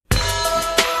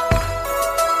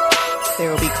There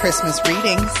will be Christmas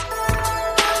readings.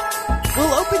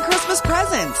 We'll open Christmas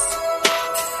presents.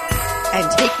 And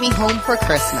take me home for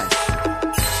Christmas.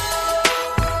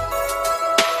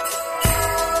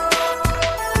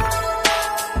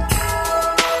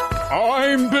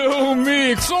 I'm Bill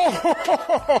Meeks.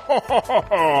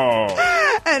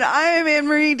 And I'm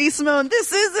Anne-Marie DeSimone.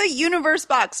 This is a Universe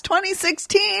Box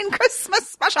 2016 Christmas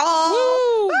special.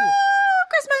 Woo! Woo!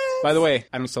 Christmas. By the way,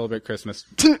 I don't celebrate Christmas.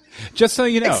 Just so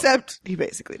you know. Except he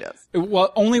basically does.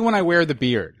 Well, only when I wear the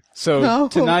beard. So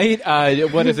tonight,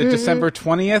 what is it, December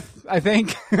 20th, I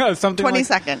think? Something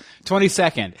 22nd.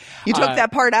 22nd. You took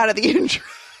that part out of the intro.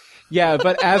 Yeah,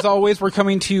 but as always, we're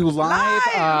coming to you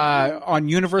live on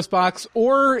Universe Box,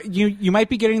 or you might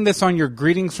be getting this on your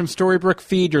Greetings from Storybrooke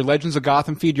feed, your Legends of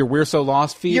Gotham feed, your We're So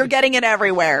Lost feed. You're getting it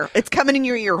everywhere. It's coming in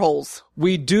your ear holes.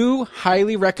 We do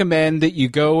highly recommend that you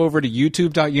go over to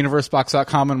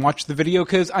youtube.universebox.com and watch the video,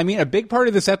 because, I mean, a big part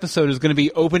of this episode is going to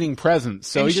be opening presents.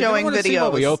 So and you're showing going to see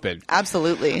what we open.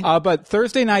 Absolutely. But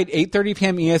Thursday night, 8:30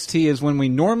 p.m. EST is when we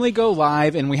normally go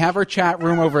live, and we have our chat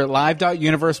room over at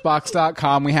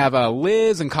live.universebox.com. We have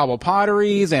Liz and Cobble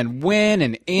Potteries and Wynn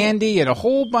and Andy and a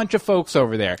whole bunch of folks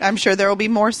over there. I'm sure there will be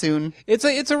more soon.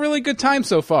 It's a really good time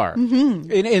so far.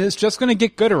 Mm-hmm. And it's just going to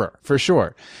get gooder, for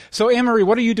sure. So, Anne-Marie,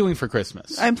 what are you doing for Christmas?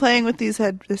 I'm playing with this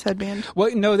headband.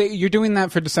 Well, no, you're doing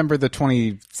that for December the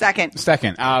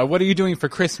 22nd. What are you doing for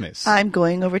Christmas? I'm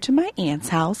going over to my aunt's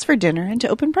house for dinner and to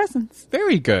open presents.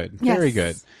 Very good. Yes. Very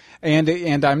good.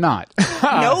 And I'm not.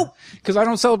 Nope. Because I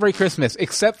don't celebrate Christmas,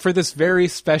 except for this very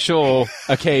special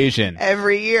occasion.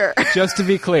 Every year. Just to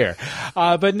be clear.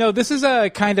 But no, this is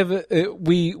a kind of,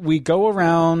 we go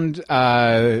around,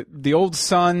 the old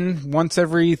sun once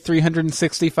every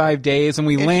 365 days, and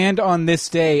we land on this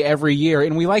day every year,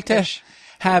 and we like to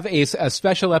have a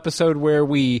special episode where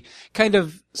we kind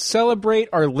of celebrate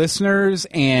our listeners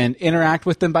and interact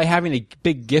with them by having a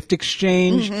big gift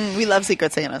exchange. Mm-hmm. We love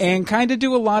Secret Santas. And kind of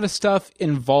do a lot of stuff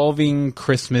involving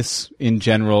Christmas in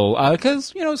general,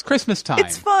 because, it's Christmas time.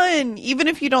 It's fun. Even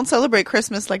if you don't celebrate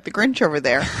Christmas like the Grinch over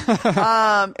there.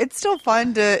 It's still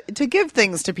fun to give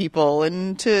things to people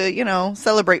and to,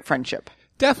 celebrate friendship.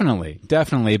 Definitely.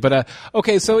 But,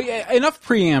 okay, so enough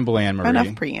preamble, Anne-Marie.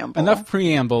 Enough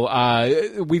preamble.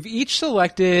 We've each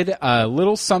selected a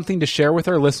little something to share with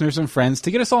our listeners and friends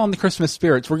to get us all in the Christmas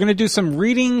spirits. We're going to do some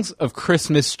readings of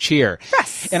Christmas cheer.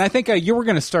 Yes. And I think you were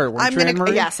going to start, weren't you,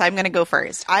 Anne-Marie? Yes, I'm going to go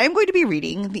first. I am going to be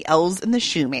reading The Elves and the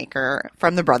Shoemaker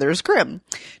from the Brothers Grimm.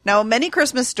 Now, many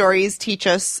Christmas stories teach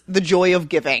us the joy of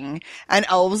giving, and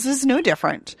Elves is no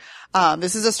different.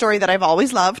 This is a story that I've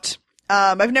always loved.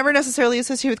 I've never necessarily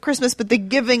associated with Christmas, but the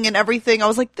giving and everything, I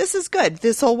was like, this is good.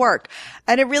 This will work.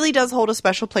 And it really does hold a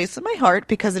special place in my heart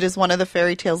because it is one of the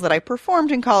fairy tales that I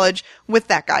performed in college with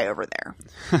that guy over there.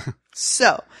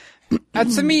 So.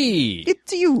 That's me.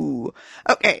 It's you.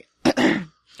 Okay.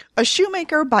 A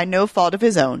shoemaker, by no fault of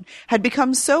his own, had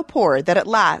become so poor that at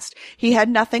last he had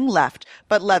nothing left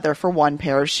but leather for one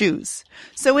pair of shoes.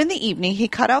 So in the evening he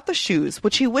cut out the shoes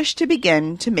which he wished to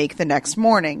begin to make the next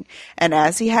morning, and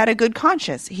as he had a good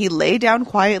conscience, he lay down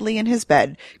quietly in his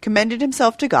bed, commended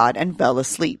himself to God, and fell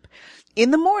asleep.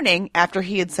 In the morning, after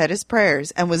he had said his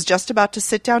prayers and was just about to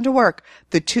sit down to work,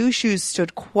 the 2 shoes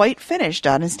stood quite finished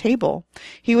on his table.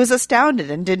 He was astounded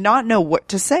and did not know what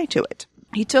to say to it.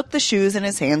 He took the shoes in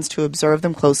his hands to observe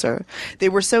them closer. They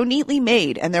were so neatly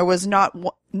made, and there was not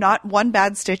one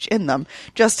bad stitch in them,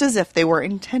 just as if they were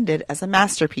intended as a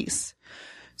masterpiece.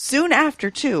 Soon after,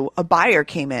 too, a buyer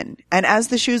came in, and as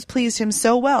the shoes pleased him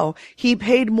so well, he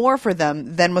paid more for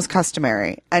them than was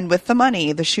customary, and with the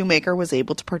money, the shoemaker was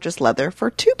able to purchase leather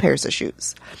for 2 pairs of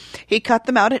shoes. He cut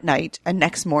them out at night, and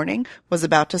next morning was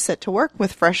about to set to work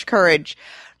with fresh courage.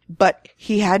 But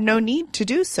he had no need to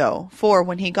do so, for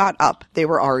when he got up, they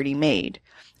were already made.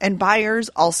 And buyers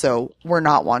also were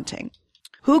not wanting.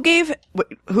 Who gave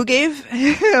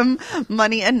him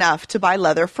money enough to buy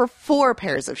leather for 4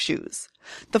 pairs of shoes?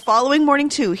 The following morning,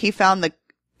 too, he found the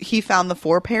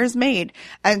 4 pairs made,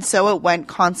 and so it went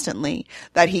constantly,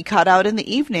 that he cut out in the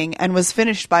evening and was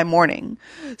finished by morning,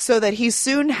 so that he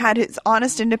soon had his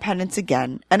honest independence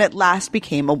again, and at last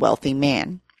became a wealthy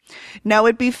man. Now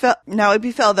it befell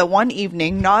that one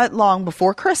evening, not long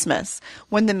before Christmas,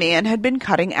 when the man had been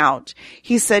cutting out,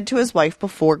 he said to his wife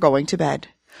before going to bed,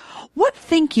 "What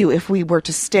think you if we were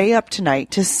to stay up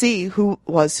tonight to see who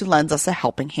was who lends us a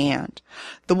helping hand?"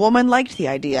 The woman liked the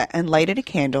idea and lighted a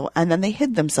candle, and then they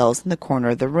hid themselves in the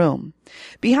corner of the room,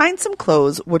 behind some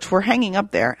clothes which were hanging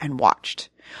up there, and watched.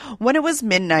 When it was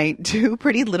midnight, 2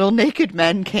 pretty little naked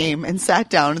men came and sat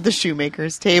down at the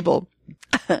shoemaker's table.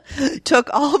 took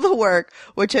all the work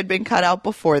which had been cut out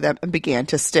before them and began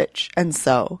to stitch and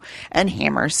sew and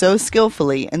hammer so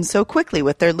skillfully and so quickly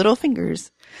with their little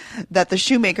fingers that the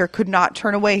shoemaker could not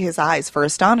turn away his eyes for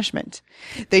astonishment.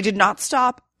 They did not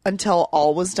stop until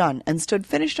all was done and stood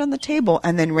finished on the table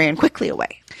and then ran quickly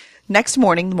away. Next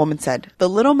morning, the woman said, "The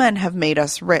little men have made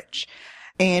us rich,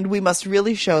 and we must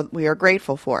really show that we are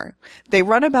grateful for. They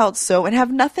run about so and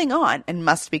have nothing on and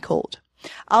must be cold.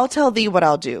 I'll tell thee what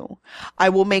I'll do. I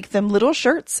will make them little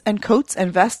shirts and coats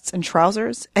and vests and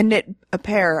trousers and knit a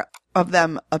pair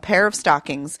of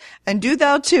stockings, and do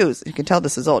thou too." You can tell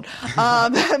this is old.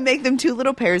 "Make them 2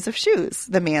 little pairs of shoes,"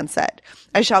 the man said.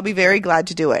 "I shall be very glad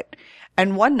to do it."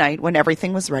 And one night, when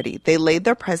everything was ready, they laid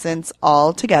their presents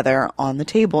all together on the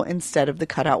table instead of the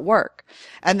cut-out work,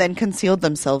 and then concealed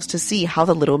themselves to see how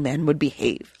the little men would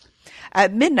behave.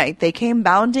 At midnight, they came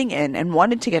bounding in and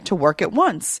wanted to get to work at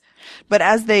once. But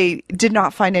as they did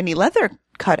not find any leather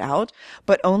cut out,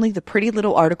 but only the pretty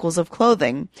little articles of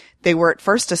clothing, they were at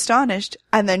first astonished,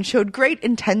 and then showed great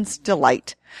intense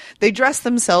delight. They dressed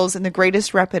themselves in the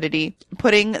greatest rapidity,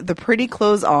 putting the pretty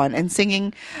clothes on, and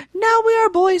singing, "Now we are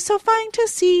boys so fine to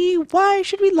see, why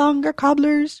should we longer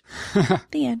cobblers?"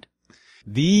 The end.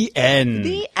 The end.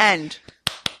 The end.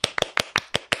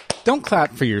 Don't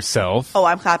clap for yourself. Oh,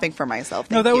 I'm clapping for myself.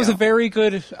 No, that was a very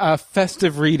good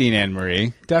festive reading,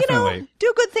 Anne-Marie. Definitely.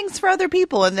 Do good things for other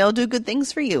people, and they'll do good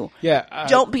things for you. Yeah.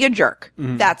 Don't be a jerk.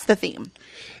 Mm-hmm. That's the theme.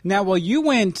 Now, well, you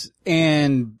went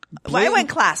and... I went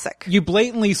classic. You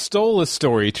blatantly stole a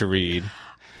story to read.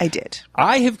 I did.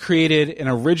 I have created an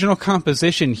original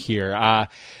composition here.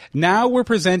 Now we're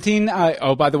presenting...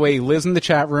 oh, by the way, Liz in the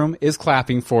chat room is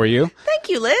clapping for you. Thank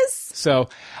you, Liz. So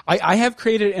I have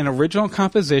created an original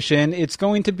composition. It's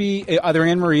going to be other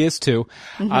Anne-Marie is too.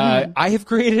 Mm-hmm. I have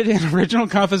created an original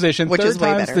composition. Which is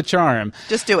way better. The charm.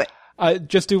 Just do it.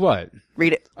 Just do what?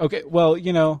 Read it. Okay. Well,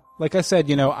 like I said,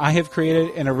 I have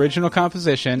created an original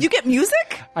composition. You get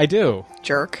music? I do.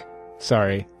 Jerk.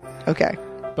 Sorry. Okay.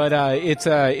 But it's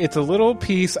a little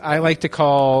piece I like to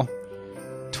call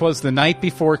 "'Twas the Night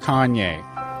Before Kanye."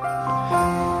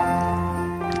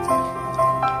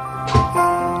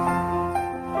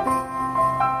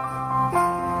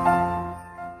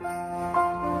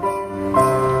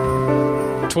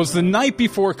 'Twas the night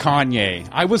before Kanye.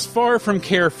 I was far from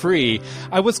carefree.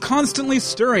 I was constantly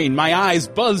stirring, my eyes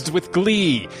buzzed with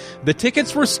glee. The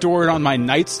tickets were stored on my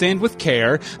nightstand with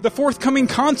care. The forthcoming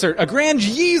concert, a grand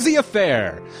Yeezy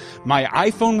affair. My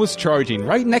iPhone was charging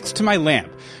right next to my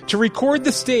lamp. To record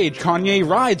the stage, Kanye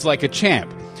rides like a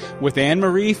champ. With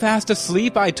Anne-Marie fast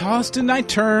asleep, I tossed and I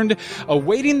turned,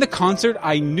 awaiting the concert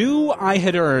I knew I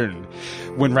had earned.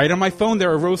 When right on my phone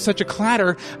there arose such a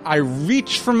clatter, I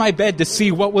reached from my bed to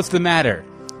see what was the matter.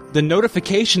 The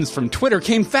notifications from Twitter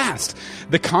came fast,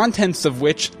 the contents of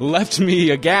which left me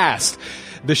aghast.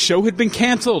 The show had been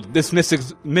canceled, this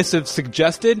missive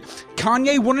suggested.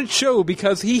 Kanye wouldn't show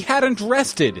because he hadn't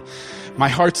rested. My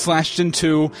heart slashed in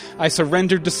two. I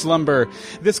surrendered to slumber.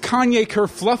 This Kanye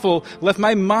kerfluffle left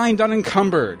my mind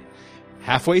unencumbered.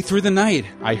 Halfway through the night,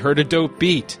 I heard a dope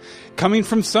beat, coming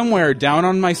from somewhere down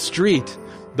on my street.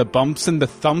 The bumps and the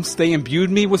thumps, they imbued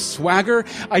me with swagger.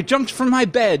 I jumped from my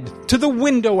bed. To the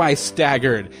window I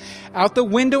staggered. Out the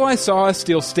window I saw a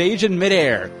steel stage in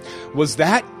midair. Was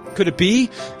that? Could it be?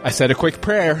 I said a quick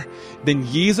prayer. Then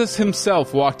Jesus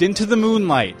himself walked into the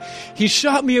moonlight. He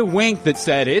shot me a wink that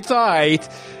said, "It's alright."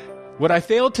 What I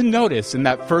failed to notice in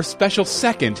that first special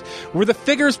second were the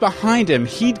figures behind him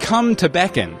he'd come to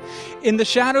beckon. In the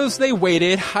shadows they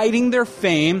waited, hiding their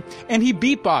fame, and he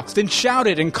beatboxed and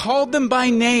shouted and called them by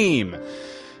name.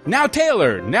 Now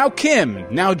Taylor, now Kim,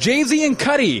 now Jay-Z and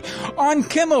Cuddy, on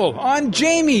Kimmel, on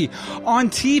Jamie, on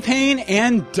T-Pain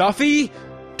and Duffy.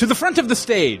 To the front of the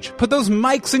stage, put those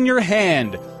mics in your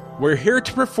hand. We're here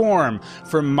to perform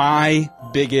for my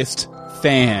biggest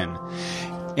fan.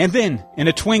 And then, in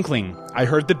a twinkling, I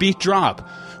heard the beat drop.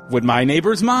 Would my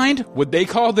neighbors mind? Would they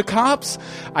call the cops?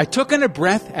 I took in a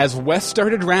breath as Wes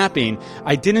started rapping.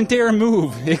 I didn't dare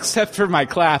move, except for my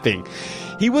clapping.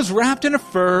 He was wrapped in a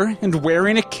fur and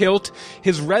wearing a kilt.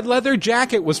 His red leather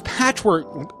jacket was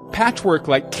patchwork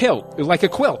like a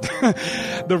quilt.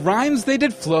 The rhymes, they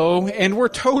did flow and were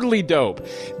totally dope.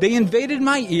 They invaded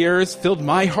my ears, filled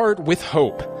my heart with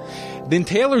hope. Then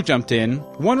Taylor jumped in,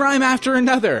 one rhyme after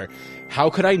another.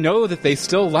 How could I know that they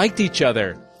still liked each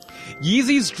other?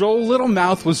 Yeezy's droll little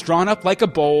mouth was drawn up like a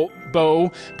bow,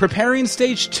 preparing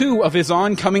stage 2 of his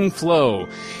oncoming flow.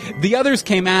 The others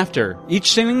came after,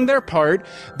 each singing their part,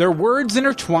 their words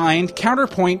intertwined,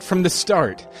 counterpoint from the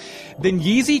start. Then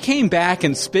Yeezy came back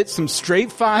and spit some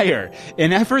straight fire,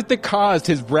 an effort that caused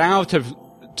his brow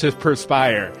to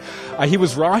perspire. He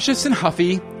was raucous and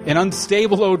huffy, an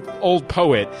unstable old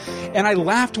poet, and I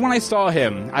laughed when I saw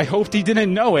him. I hoped he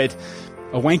didn't know it.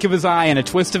 A wink of his eye and a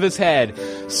twist of his head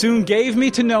soon gave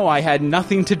me to know I had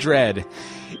nothing to dread.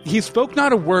 He spoke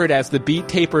not a word as the beat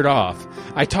tapered off.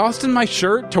 I tossed in my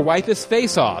shirt to wipe his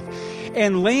face off,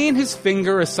 and laying his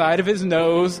finger aside of his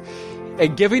nose,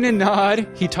 and giving a nod,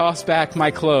 he tossed back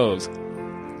my clothes.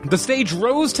 The stage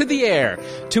rose to the air.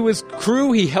 To his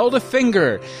crew he held a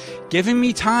finger, giving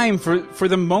me time for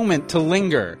the moment to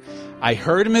linger. I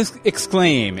heard him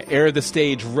exclaim, ere the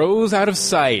stage rose out of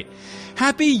sight,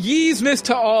 "Happy Yeesmas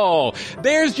to all!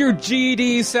 There's your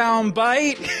GD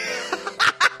soundbite!"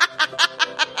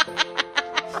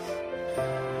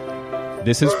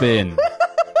 This has been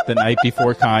The Night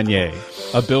Before Kanye,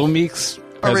 a Bill Meeks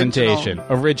presentation.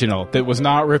 Original. That was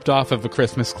not ripped off of a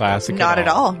Christmas classic. Not at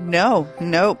all. No.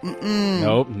 Nope. Mm-mm.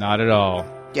 Nope, not at all.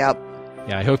 Yep.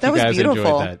 Yeah, I hope you guys enjoyed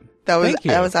that.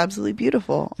 That was absolutely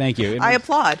beautiful. Thank you. I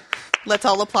applaud. Let's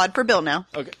all applaud for Bill now.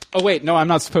 Okay. Oh, wait. No, I'm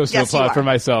not supposed to applaud for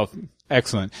myself.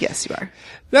 Excellent. Yes, you are.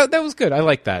 That was good. I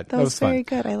like that. That was fun. very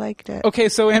good. I liked it. Okay,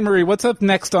 so Anne-Marie, what's up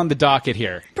next on the docket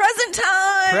here? Present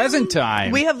time! Present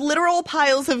time. We have literal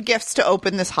piles of gifts to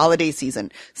open this holiday season.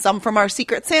 Some from our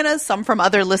Secret Santas, some from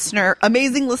other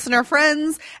amazing listener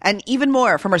friends, and even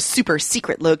more from our super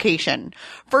secret location.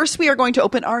 First, we are going to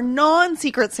open our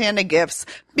non-Secret Santa gifts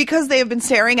because they have been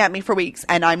staring at me for weeks,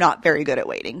 and I'm not very good at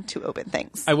waiting to open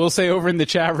things. I will say over in the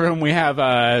chat room, we have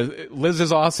Liz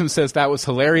is awesome, says that was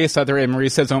hilarious. Other Anne-Marie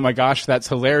says, oh my gosh, that's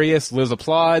hilarious. Liz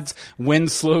applauds. Win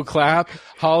slow clap.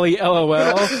 Holly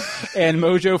LOL. And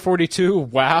Mojo42,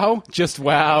 wow, just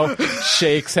wow,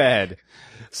 shakes head.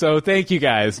 So thank you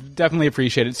guys. Definitely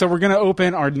appreciate it. So we're going to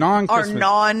open our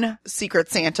non-Secret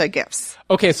Santa gifts.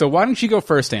 Okay, so why don't you go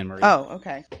first, Anne-Marie? Oh,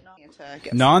 okay.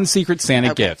 Non-Secret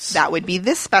Santa gifts. That would be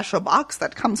this special box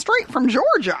that comes straight from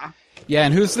Georgia. Yeah,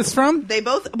 and who's this from?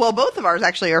 Both of ours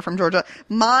actually are from Georgia.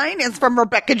 Mine is from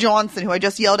Rebecca Johnson, who I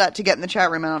just yelled at to get in the chat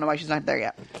room. I don't know why she's not there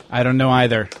yet. I don't know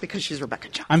either. Because she's Rebecca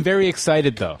Johnson. I'm very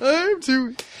excited, though. I am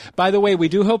too. By the way, we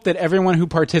do hope that everyone who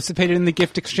participated in the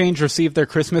gift exchange received their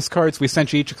Christmas cards. We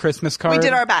sent you each a Christmas card. We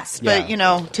did our best, but,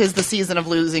 tis the season of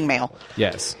losing mail.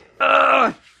 Yes.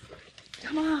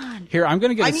 Come on. Here, I'm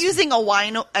going to I'm using a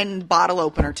wine and bottle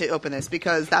opener to open this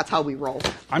because that's how we roll.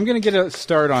 I'm going to get a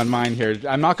start on mine here.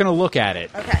 I'm not going to look at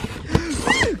it.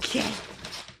 Okay.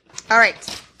 All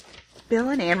right. Bill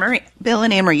and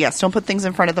Anne-Marie. Yes, don't put things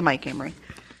in front of the mic, Anne-Marie.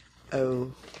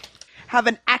 Oh. Have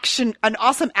an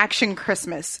awesome action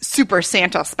Christmas Super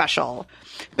Santa special.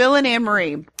 Bill and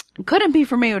Anne-Marie. Couldn't be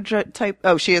for me to type.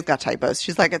 Oh, she has got typos.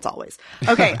 She's like, it's always.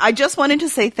 Okay. I just wanted to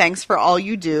say thanks for all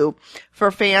you do for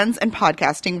fans and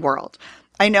podcasting world.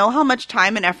 I know how much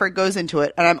time and effort goes into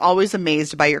it, and I'm always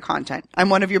amazed by your content. I'm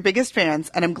one of your biggest fans,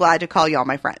 and I'm glad to call y'all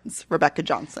my friends. Rebecca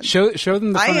Johnson. Show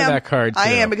them the front of that card, too.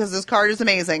 I am, because this card is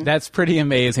amazing. That's pretty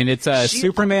amazing. It's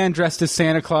Superman dressed as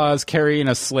Santa Claus carrying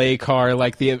a sleigh car,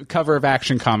 like the cover of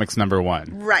Action Comics #1.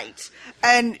 Right.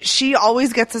 And she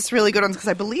always gets us really good ones, because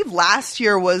I believe last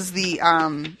year was the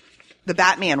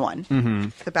Batman one. Mm-hmm.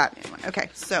 The Batman one. Okay,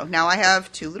 so now I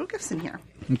have 2 little gifts in here.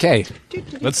 Okay.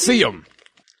 Let's see them.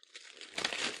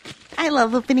 I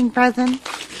love opening presents.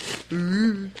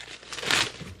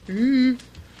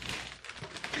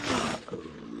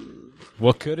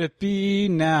 What could it be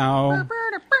now?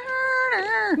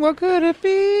 What could it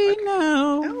be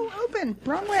now? Oh, open.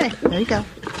 Wrong way. There you go.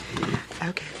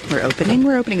 Okay. We're opening.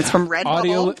 It's from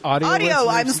Redbubble. Audio.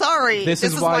 I'm sorry. This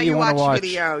is why you want to watch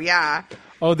video. Yeah.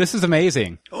 Oh, this is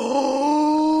amazing.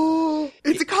 Oh,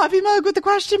 it's a coffee mug with a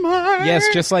question mark. Yes,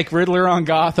 just like Riddler on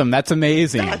Gotham. That's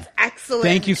amazing. That's excellent.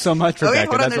 Thank you so much, Rebecca. Okay,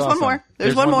 hold on. That's there's awesome. one more.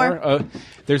 There's one more.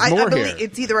 There's more here.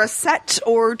 It's either a set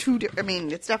or 2. I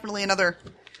mean, it's definitely another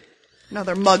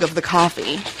mug of the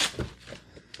coffee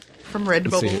from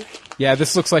Redbubble. Yeah,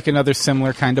 this looks like another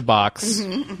similar kind of box.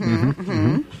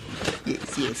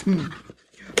 Yes.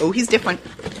 Oh, he's different.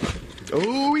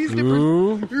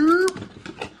 Ooh.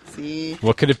 See.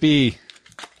 What could it be?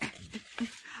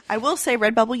 I will say,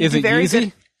 Redbubble, you is do it very easy?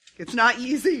 good. It's not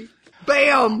easy.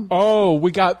 Bam! Oh,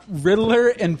 we got Riddler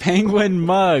and Penguin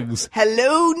mugs.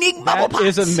 Hello, Nick Bubble Pots. That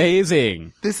is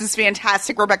amazing. This is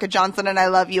fantastic, Rebecca Johnson, and I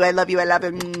love you. I love you. I love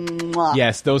it. Mwah.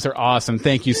 Yes, those are awesome.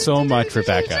 Thank you so much,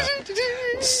 Rebecca.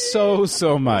 So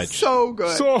much. So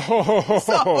good.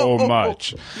 So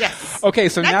much. Yes. Okay,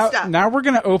 so now we're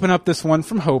going to open up this one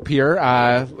from Hope here.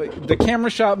 The camera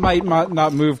shot might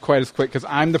not move quite as quick because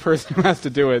I'm the person who has to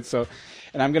do it.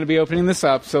 And I'm going to be opening this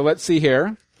up. So let's see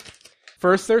here.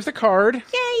 First, there's a card.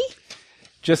 Yay.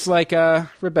 Just like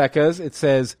Rebecca's. It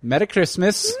says, Merry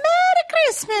Christmas. Merry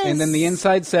Christmas. And then the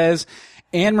inside says,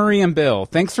 Anne-Marie and Bill,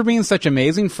 thanks for being such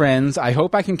amazing friends. I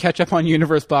hope I can catch up on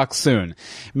Universe Box soon.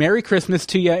 Merry Christmas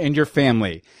to you and your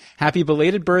family. Happy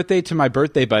belated birthday to my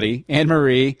birthday buddy,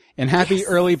 Anne-Marie, and happy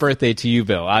early birthday to you,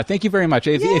 Bill. Thank you very much.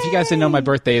 If you guys didn't know, my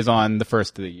birthday is on the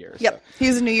 1st of the year. Yep, so.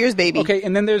 He's a New Year's baby. Okay,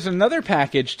 and then there's another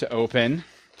package to open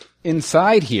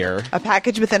inside here. A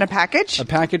package within a package? A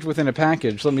package within a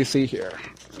package. Let me see here.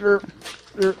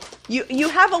 You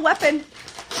have a weapon.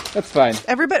 That's fine.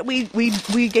 Everybody,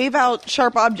 we gave out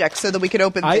sharp objects so that we could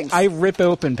open things. I rip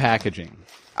open packaging.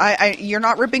 You're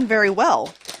not ripping very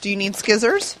well. Do you need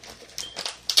scissors?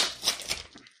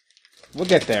 We'll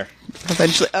get there.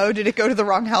 Eventually. Oh, did it go to the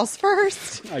wrong house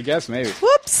first? I guess maybe.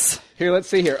 Whoops. Here, let's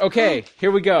see here. Okay,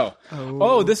 here we go.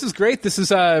 Oh, this is great. This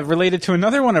is related to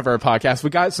another one of our podcasts. We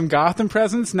got some Gotham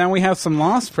presents. Now we have some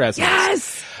Lost presents.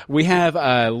 Yes! We have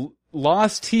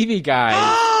Lost TV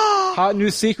Guide. Hot new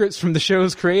secrets from the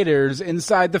show's creators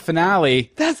inside the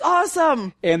finale. That's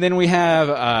awesome. And then we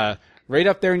have right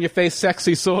up there in your face,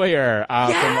 Sexy Sawyer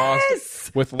from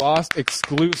Lost, with Lost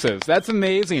exclusives. That's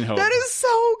amazing, Hope. That is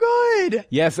so good.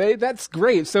 Yes, that's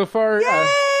great. So far, 2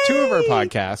 of our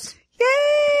podcasts.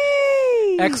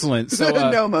 Yay! Excellent. So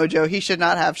no, Mojo, he should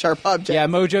not have sharp objects. Yeah,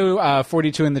 Mojo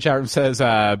 42 in the chat room says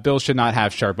Bill should not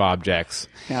have sharp objects.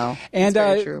 No, and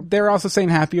very true. They're also saying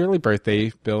happy early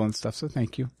birthday, Bill, and stuff. So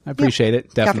thank you. I appreciate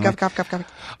it. Definitely. Cough.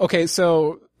 Okay,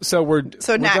 so we're next,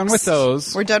 done with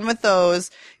those. We're done with those.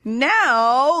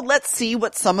 Now let's see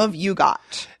what some of you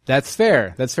got. That's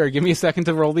fair. Give me a second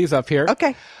to roll these up here.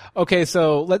 Okay,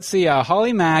 so let's see.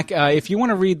 Holly Mack, if you want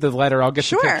to read the letter, I'll get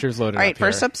the pictures loaded up. All right,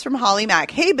 first up's from Holly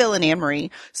Mack. Hey, Bill and Anne-Marie.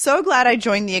 So glad I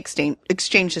joined the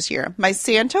exchange this year. My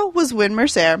Santa was Win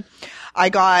Mercer. I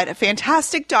got a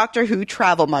fantastic Doctor Who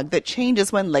travel mug that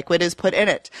changes when liquid is put in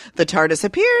it. The TARDIS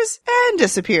appears and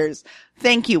disappears.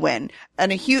 Thank you, Win.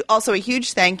 And also a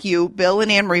huge thank you, Bill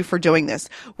and Anne-Marie, for doing this.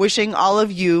 Wishing all of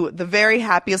you the very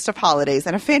happiest of holidays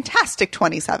and a fantastic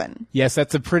 27. Yes,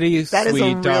 that's a pretty sweet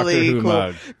really Doctor Who cool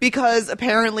mug. Because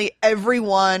apparently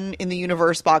everyone in the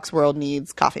Universe Box world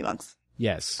needs coffee mugs.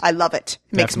 Yes. I love it.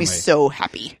 It makes me so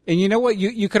happy. And you know what?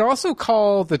 You could also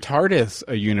call the TARDIS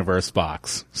a Universe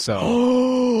Box.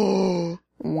 So.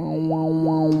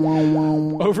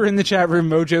 Over in the chat room,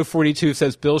 Mojo42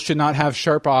 says Bill should not have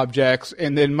sharp objects,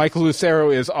 and then Michael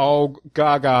Lucero is all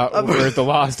gaga over the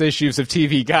lost issues of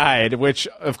TV Guide, which,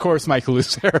 of course, Michael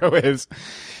Lucero is.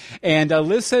 And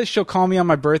Liz says she'll call me on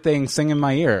my birthday and sing in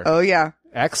my ear. Oh, yeah.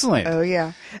 Excellent. Oh,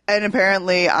 yeah. And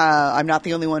apparently, I'm not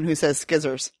the only one who says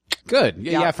skizzers. Good.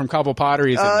 Yeah, from Cobble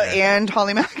Potteries. And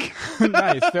Holly Mack.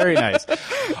 Nice. Very nice.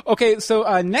 Okay, so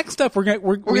next up,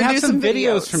 we have some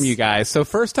videos from you guys. So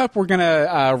first up, we're going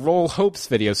to roll Hope's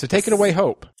video. So take it away,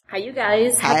 Hope. Hi, you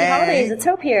guys. Happy holidays. It's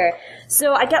Hope here.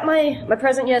 So I got my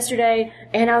present yesterday,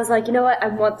 and I was like, you know what? I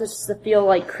want this to feel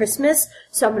like Christmas,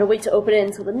 so I'm going to wait to open it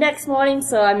until the next morning.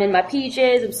 So I'm in my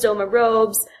PJs. I'm still in my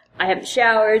robes. I haven't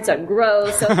showered, so I'm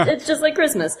gross. So it's just like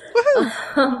Christmas.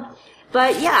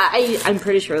 But yeah, I'm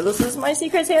pretty sure this is my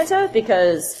Secret Santa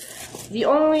because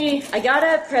I got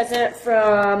a present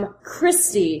from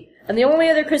Christy. And the only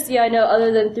other Christy I know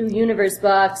other than through Universe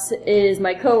Box is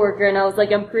my coworker, and I was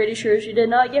like, I'm pretty sure she did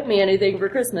not get me anything for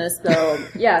Christmas, so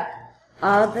yeah.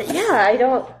 But yeah, I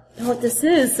don't know what this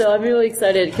is, so I'm really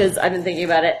excited because I've been thinking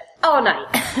about it all night.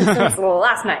 Since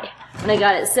last night when I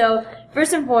got it. So,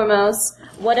 first and foremost,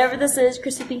 whatever this is,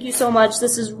 Christy, thank you so much.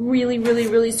 This is really, really,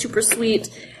 really super sweet.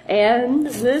 And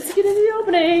let's get into the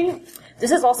opening.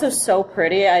 This is also so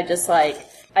pretty. I was just like,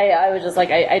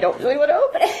 I don't really want to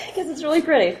open it because it's really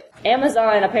pretty.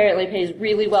 Amazon apparently pays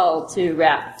really well to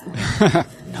wrap.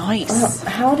 Nice.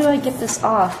 How do I get this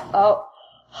off? Oh,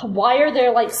 why are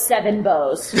there like 7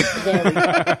 bows? There we go.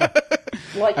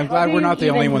 I'm glad we're not the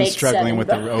only ones struggling with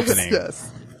the opening.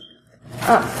 Yes.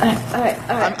 All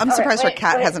right. I'm surprised her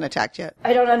cat hasn't attacked yet.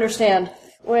 I don't understand.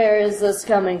 Where is this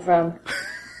coming from?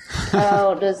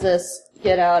 How does this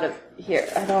get out of here?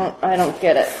 I don't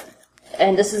get it.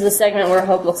 And this is the segment where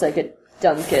Hope looks like a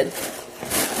dumb kid.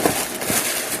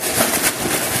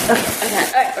 Okay.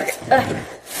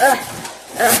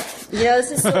 You know,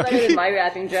 this is so better than my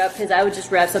wrapping job because I would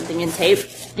just wrap something in tape.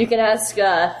 You can ask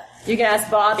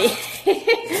Bobby.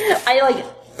 I like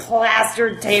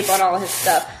plastered tape on all his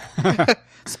stuff.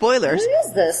 Spoilers. What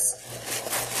is this?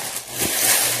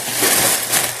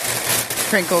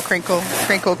 Crinkle, crinkle,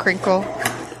 crinkle, crinkle.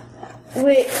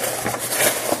 Wait.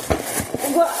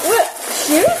 What?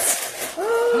 Shoes?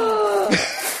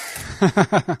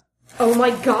 Oh my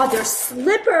god, they're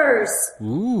slippers!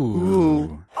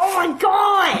 Ooh. Oh my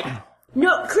god!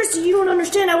 No, Christy, you don't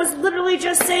understand. I was literally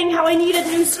just saying how I needed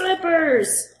new slippers.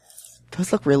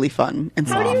 Those look really fun and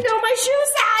How soft. do you know my shoe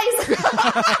size?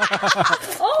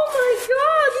 Oh my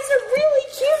god, these are really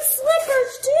cute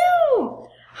slippers too!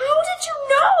 How did you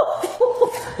know?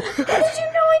 How did you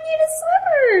know I needed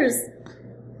slippers?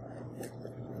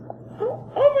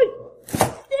 Oh my,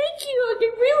 thank you, I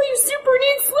really super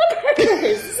need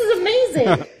slippers! This is amazing!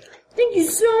 Thank you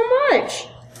so much!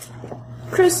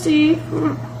 Christy,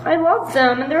 I love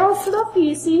them, and they're all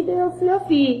fluffy, see, they're all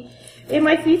fluffy. And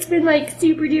my feet's been like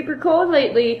super duper cold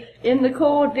lately in the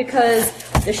cold because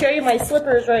to show you my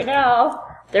slippers right now,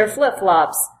 they're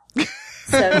flip-flops.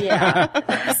 So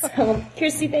yeah. So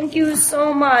Christy, thank you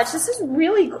so much. This is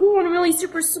really cool and really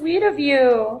super sweet of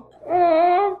you.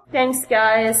 Aww. Thanks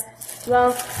guys.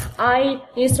 Well, I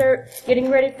need to start getting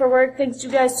ready for work. Thanks you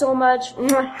guys so much.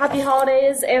 Happy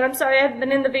holidays. And I'm sorry I haven't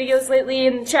been in the videos lately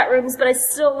in the chat rooms, but I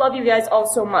still love you guys all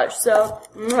so much. So,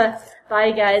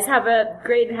 bye guys. Have a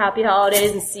great and happy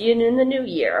holidays and see you in the new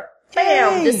year.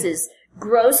 Bam! This is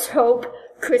Gross Hope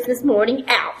Christmas morning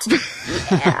out.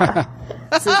 Yeah.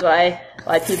 This is why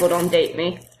people don't date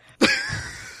me.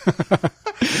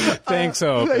 Thanks,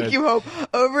 Hope. Thank you, Hope.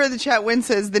 Over in the chat, Win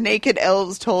says the naked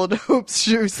elves told Hope's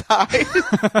shoe size.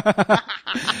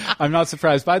 I'm not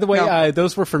surprised. By the way,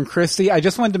 those were from Christy. I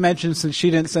just wanted to mention, since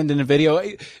she didn't send in a video,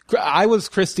 I was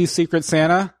Christy's Secret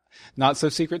Santa. Not so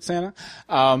Secret Santa.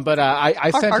 But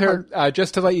I sent her,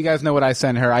 just to let you guys know what I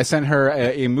sent her. I sent her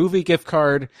a movie gift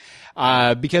card.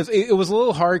 Because it was a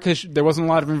little hard because there wasn't a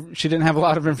lot of, she didn't have a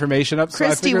lot of information up.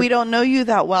 Christy, we don't know you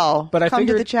that well. But Come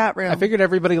to the chat room. I figured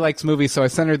everybody likes movies, so I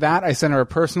sent her that. I sent her a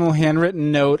personal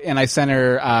handwritten note, and I sent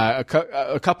her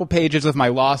a couple pages of my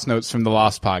Lost notes from the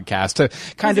Lost podcast to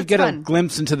kind of get a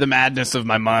glimpse into the madness of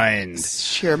my mind.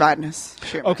 Sheer madness.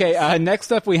 Okay,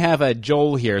 next up we have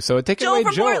Joel here. So take it away,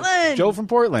 Joel. Portland. Joel from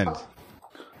Portland.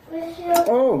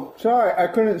 Oh, sorry, I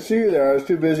couldn't see you there. I was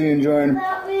too busy enjoying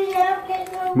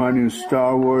my new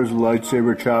Star Wars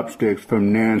lightsaber chopsticks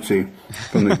from Nancy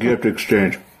from the gift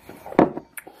exchange.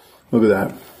 Look at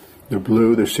that. They're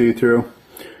blue, they're see-through.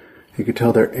 You can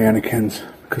tell they're Anakin's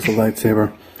because the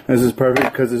lightsaber. This is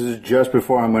perfect because this is just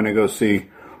before I'm going to go see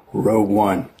Rogue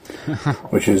One,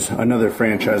 which is another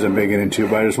franchise I'm big into.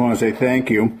 But I just want to say thank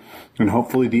you, and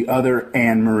hopefully the other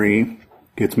Anne-Marie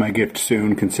gets my gift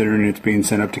soon, considering it's being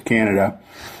sent up to Canada.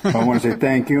 I want to say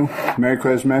thank you. Merry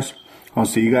Christmas. I'll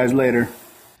see you guys later.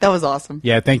 That was awesome.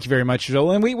 Yeah, thank you very much,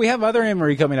 Joel. And we have other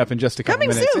Anne-Marie coming up in just a couple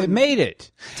minutes. Soon. It made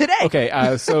it. Today.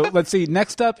 Okay, so let's see.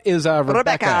 Next up is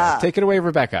Rebecca. Take it away,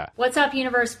 Rebecca. What's up,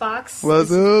 Universe Box? What's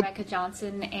this is up? Rebecca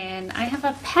Johnson, and I have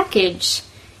a package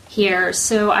here.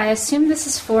 So I assume this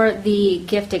is for the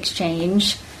gift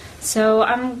exchange. So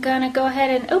I'm going to go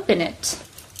ahead and open it.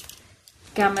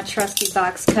 Got my trusty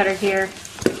box cutter here.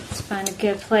 Let's find a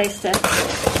good place to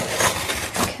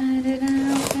cut it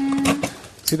open.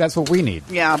 See, that's what we need.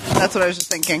 Yeah, that's what I was just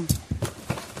thinking.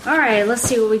 All right, let's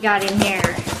see what we got in here.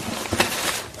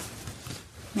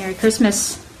 Merry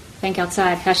Christmas. Think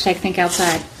outside. Hashtag think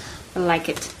outside. I like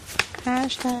it.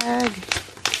 Hashtag.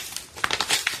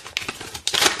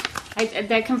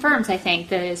 That confirms, I think,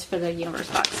 that it's for the Universe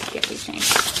Box gift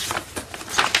exchange.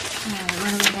 All right,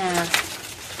 what do we have?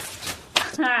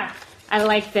 I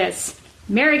like this.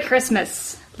 Merry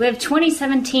Christmas. Live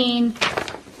 2017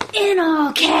 in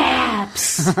all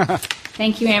caps.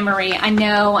 Thank you, Anne-Marie. I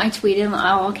know I tweet in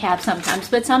all caps sometimes,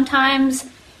 but sometimes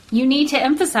you need to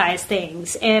emphasize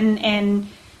things and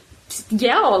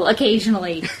yell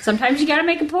occasionally. Sometimes you gotta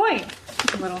make a point.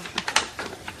 A little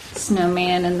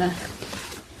snowman and the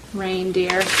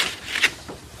reindeer.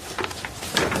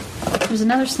 There's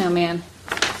another snowman.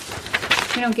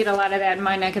 We don't get a lot of that in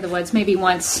my neck of the woods. Maybe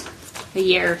once a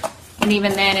year. And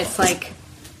even then, it's like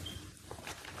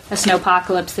a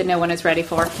snowpocalypse that no one is ready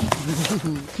for.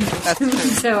 That's true.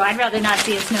 So I'd rather not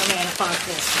see a snowman if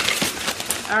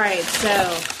possible. All right,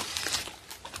 so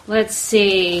let's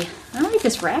see. I like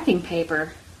this wrapping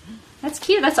paper. That's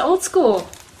cute. That's old school.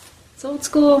 It's old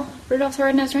school Rudolph the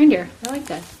Red-Nosed Reindeer. I like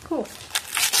that. Cool.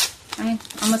 I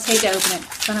almost hate to open it,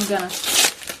 but I'm gonna.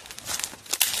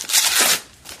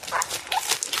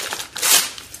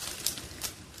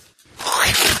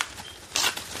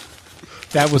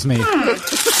 That was me.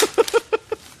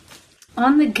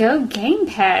 On the go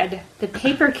gamepad, the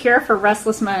paper cure for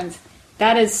restless minds.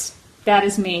 That is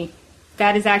me.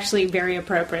 That is actually very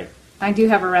appropriate. I do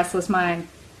have a restless mind.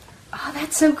 Oh,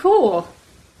 that's so cool.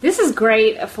 This is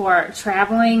great for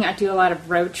traveling. I do a lot of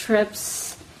road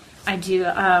trips. I do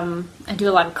a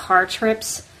lot of car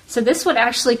trips. So this would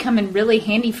actually come in really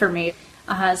handy for me.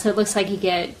 So it looks like you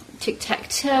get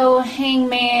tic-tac-toe,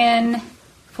 hangman,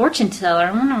 fortune teller. I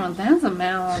don't know what that's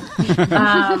about.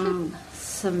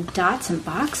 Some dots and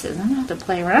boxes. I'm going to have to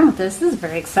play around with this. This is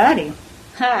very exciting.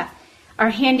 Ha! Our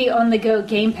handy on-the-go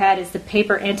gamepad is the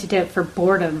paper antidote for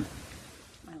boredom.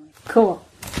 Cool.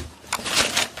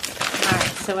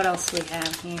 Alright, so what else do we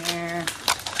have here?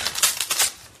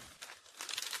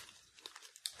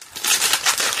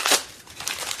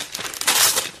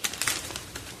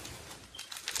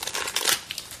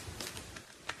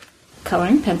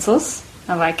 Coloring pencils.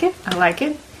 I like it.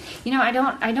 You know, I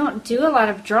don't do a lot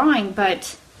of drawing,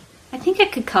 but I think I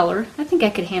could color. I think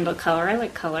I could handle color. I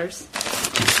like colors.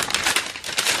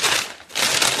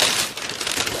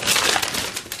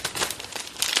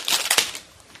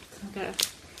 I've got an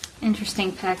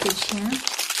interesting package here.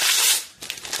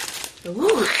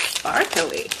 Ooh,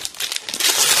 sparkly.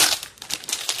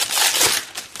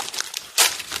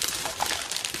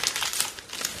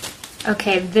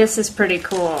 Okay, this is pretty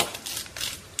cool.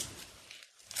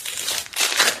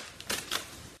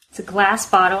 It's a glass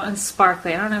bottle and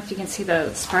sparkly. I don't know if you can see the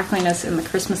sparkliness in the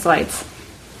Christmas lights.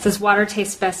 It says water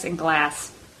tastes best in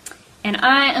glass. And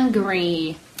I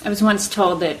agree. I was once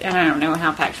told that, and I don't know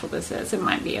how factual this is, it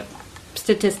might be a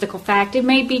statistical fact. It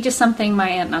may be just something my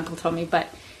aunt and uncle told me, but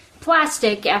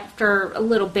plastic, after a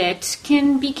little bit,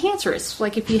 can be cancerous,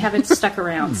 like if you have it stuck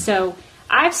around. So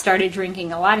I've started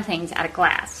drinking a lot of things out of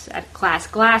glass. Out of glass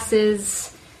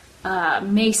glasses,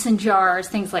 mason jars,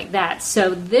 things like that.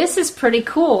 So this is pretty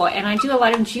cool, and I do a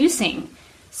lot of juicing.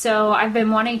 So I've been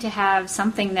wanting to have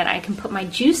something that I can put my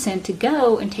juice in to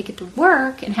go and take it to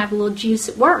work and have a little juice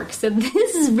at work. So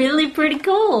this is really pretty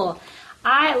cool.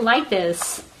 I like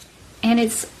this, and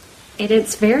it's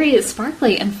very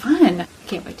sparkly and fun. I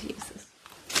can't wait to use this.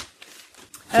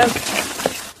 Okay, I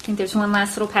think there's one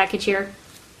last little package here.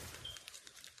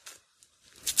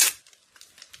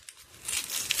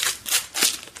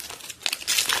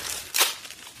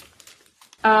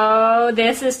 Oh,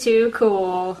 this is too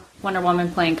cool. Wonder Woman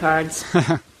playing cards.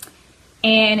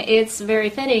 And it's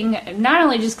very fitting, not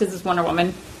only just because it's Wonder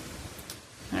Woman.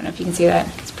 I don't know if you can see that.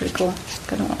 It's pretty cool.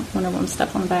 Got Wonder Woman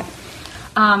stuff on the back.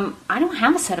 I don't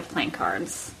have a set of playing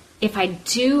cards. If I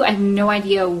do, I have no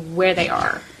idea where they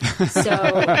are. So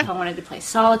if I wanted to play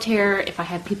solitaire, if I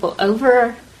had people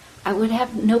over, I would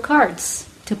have no cards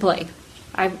to play.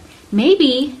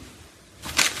 Maybe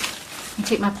I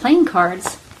take my playing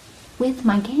cards with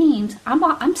my games.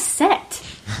 I'm set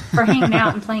for hanging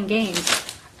out and playing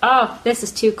games. Oh, this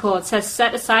is too cool. It says,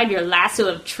 set aside your lasso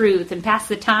of truth and pass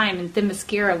the time in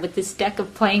Themyscira with this deck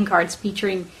of playing cards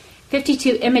featuring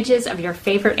 52 images of your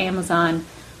favorite Amazon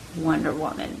Wonder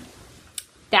Woman.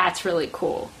 That's really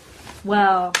cool.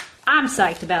 Well, I'm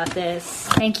psyched about this.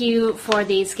 Thank you for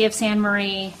these gifts,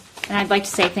 Anne-Marie. And I'd like to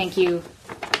say thank you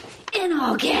in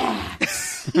all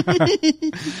caps.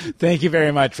 Thank you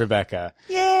very much, Rebecca.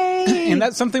 Yay! And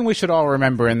that's something we should all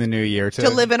remember in the new year. To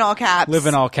live in all caps. Live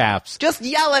in all caps. Just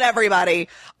yell at everybody.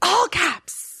 All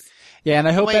caps. Yeah, and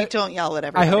I hope don't yell at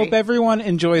everybody. I hope everyone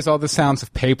enjoys all the sounds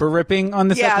of paper ripping on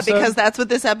this episode. Yeah, because that's what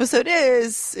this episode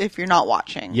is if you're not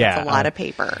watching. Yeah. It's a lot of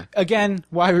paper. Again,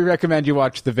 why we recommend you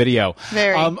watch the video.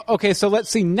 Very. Okay, so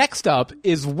let's see. Next up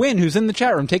is Win, who's in the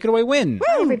chat room. Take it away, Win.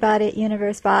 Hi, everybody at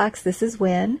Universe Box. This is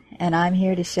Win, and I'm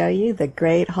here to show you the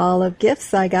great haul of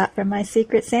gifts I got from my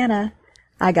Secret Santa.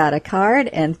 I got a card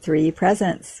and 3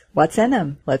 presents. What's in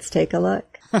them? Let's take a look.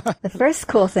 The first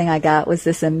cool thing I got was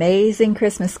this amazing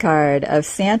Christmas card of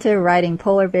Santa riding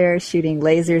polar bears shooting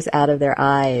lasers out of their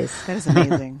eyes. That is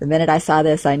amazing. The minute I saw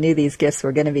this, I knew these gifts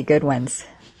were going to be good ones.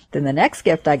 Then the next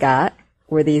gift I got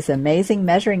were these amazing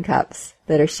measuring cups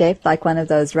that are shaped like one of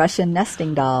those Russian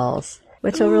nesting dolls,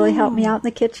 which will really help me out in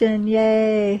the kitchen.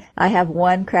 Yay! I have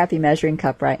one crappy measuring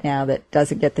cup right now that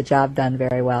doesn't get the job done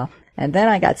very well. And then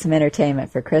I got some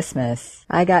entertainment for Christmas.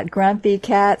 I got Grumpy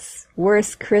Cat's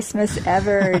Worst Christmas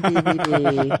Ever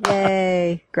DVD.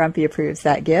 Yay! Grumpy approves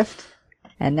that gift.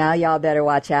 And now y'all better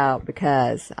watch out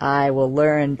because I will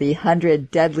learn the 100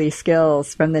 deadly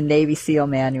skills from the Navy SEAL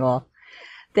manual.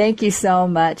 Thank you so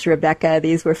much, Rebecca.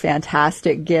 These were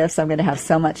fantastic gifts. I'm going to have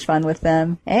so much fun with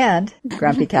them. And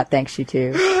Grumpy Cat thanks you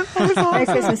too. Merry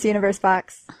Christmas, Universe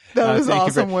Box. That was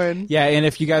awesome, Win. Yeah, and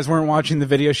if you guys weren't watching the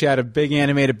video, she had a big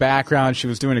animated background. She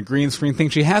was doing a green screen thing.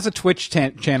 She has a Twitch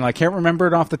channel. I can't remember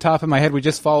it off the top of my head. We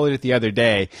just followed it the other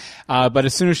day. But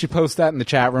as soon as she posts that in the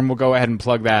chat room, we'll go ahead and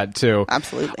plug that too.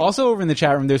 Absolutely. Also over in the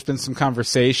chat room, there's been some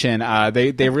conversation.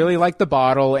 They really like the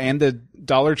bottle and the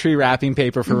Dollar Tree wrapping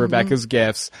paper for Rebecca's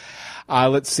gifts.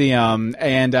 Let's see,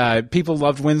 and people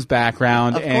loved Win's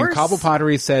background. Of and course. Cobble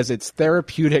Pottery says it's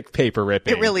therapeutic paper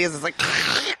ripping. It really is. It's like...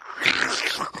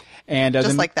 And Just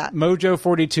then like that.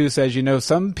 Mojo42 says,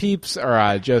 some peeps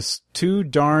are just too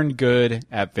darn good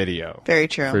at video. Very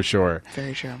true. For sure.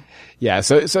 Very true. Yeah,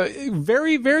 so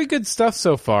very, very good stuff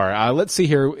so far. Let's see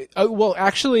here. Well,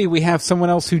 actually, we have someone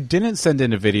else who didn't send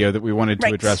in a video that we wanted to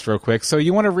address real quick. So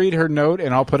you want to read her note,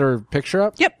 and I'll put her picture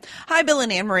up? Yep. Hi, Bill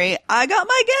and Anne-Marie. I got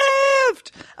my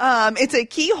gift! It's a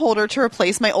key holder to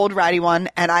replace my old ratty one,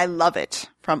 and I love it.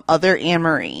 From Other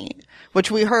Anne-Marie,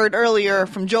 which we heard earlier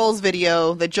from Joel's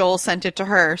video that Joel sent it to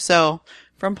her. So,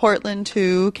 from Portland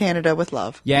to Canada with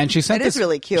love. Yeah, and she sent this. It is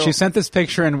really cute. She sent this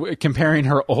picture and comparing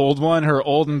her old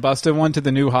and busted one to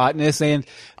the new hotness. And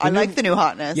I like the new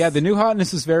hotness. Yeah, the new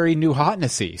hotness is very new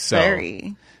hotnessy. So.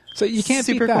 Very. So you can't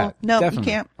Super beat that. Cool. No,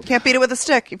 Definitely. you can't. Can't beat it with a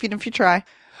stick if you try.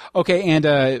 Okay, and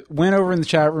Win over in the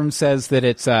chat room says that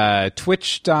it's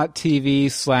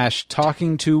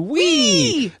twitch.tv/talking to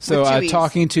Wee. So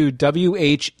talking to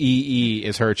WHEE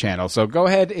is her channel. So go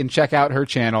ahead and check out her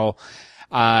channel.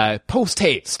 Post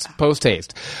haste.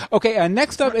 Okay,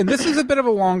 next up, and this is a bit of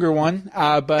a longer one,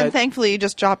 but And thankfully, he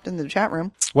just dropped in the chat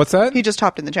room. What's that? He just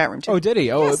hopped in the chat room too. Oh, did he?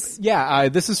 Oh, yes. Yeah.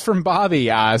 This is from Bobby.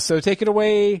 So take it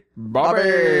away,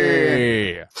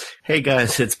 Bobby. Hey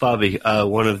guys, it's Bobby,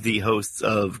 one of the hosts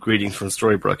of Greetings from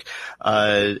Storybrooke,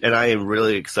 and I am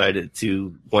really excited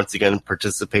to once again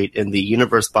participate in the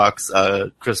Universe Box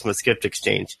Christmas gift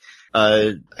exchange.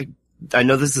 I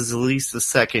know this is at least the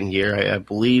second year. I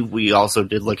believe we also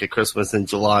did like a Christmas in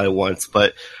July once,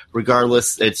 but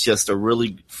regardless, it's just a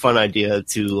really fun idea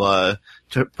to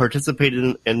participate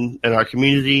in our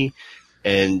community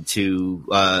and to,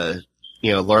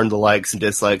 learn the likes and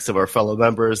dislikes of our fellow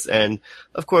members. And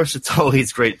of course, it's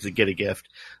always great to get a gift.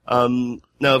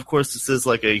 Now, of course, this is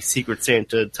like a Secret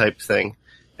Santa type thing.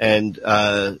 And,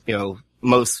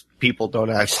 most people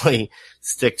don't actually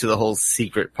stick to the whole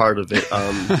secret part of it.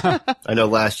 I know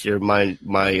last year my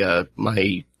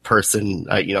person,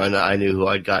 I knew who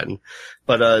I'd gotten,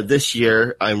 but this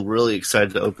year I'm really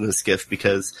excited to open this gift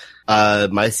because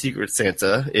my Secret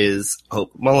Santa is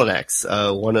Hope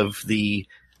Mullinax, one of the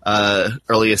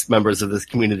earliest members of this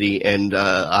community, and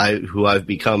who I've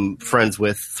become friends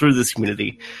with through this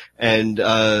community, and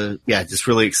just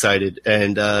really excited.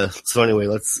 And so anyway,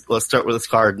 let's start with this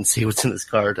card and see what's in this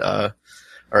card. All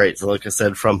right, so like I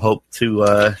said, from Hope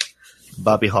to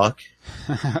Bobby Hawk.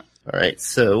 All right,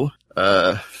 so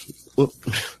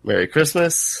Merry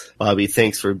Christmas, Bobby.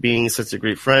 Thanks for being such a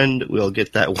great friend. We'll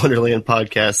get that Wonderland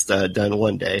podcast done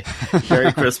one day.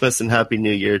 Merry Christmas and Happy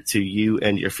New Year to you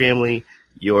and your family.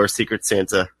 Your Secret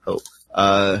Santa, Hope.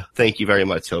 Thank you very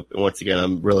much, Hope. And once again,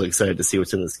 I'm really excited to see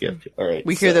what's in this gift. All right.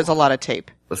 We hear there's a lot of tape.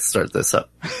 Let's start this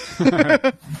up.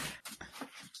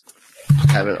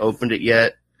 Haven't opened it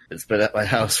yet. It's been at my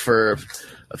house for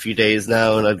a few days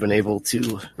now, and I've been able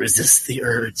to resist the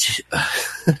urge.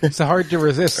 It's hard to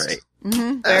resist. All right.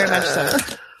 Mm-hmm, very much so.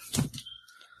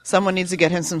 Someone needs to get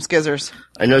him some skizzers.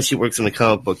 I know she works in a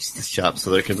comic book shop,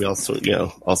 so there could be all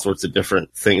sorts of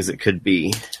different things it could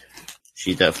be.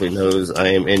 She definitely knows I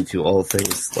am into all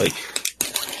things like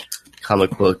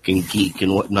comic book and geek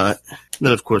and whatnot. And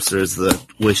then, of course, there's the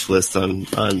wish list on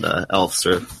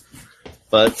Elfster.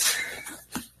 But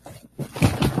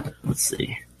let's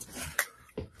see.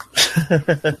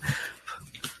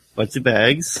 Bunch of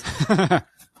bags.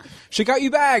 She got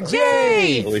you bags!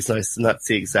 Yay! Always nice to not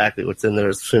see exactly what's in there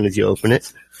as soon as you open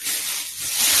it.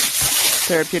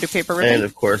 Therapeutic paper ribbon. And,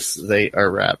 of course, they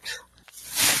are wrapped.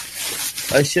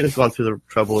 I should have gone through the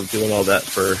trouble of doing all that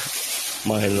for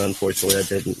mine, and unfortunately I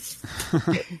didn't.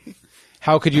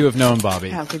 How could you have known, Bobby?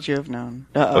 How could you have known?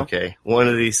 Uh-oh. Okay, one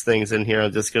of these things in here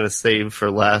I'm just going to save for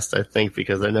last, I think,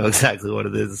 because I know exactly what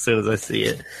it is as soon as I see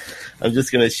it. I'm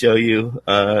just going to show you.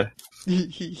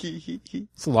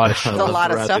 It's a lot of shit. There's a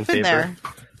lot of stuff in there.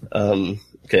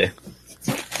 Okay.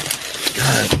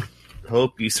 God.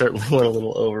 Hope you certainly went a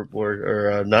little overboard,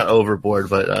 or not overboard,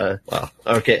 but wow.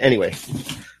 Okay, anyway.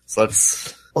 So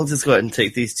I'll just go ahead and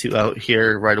take these two out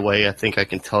here right away. I think I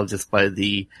can tell just by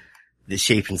the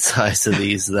shape and size of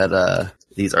these that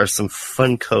these are some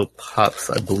Funko Pops,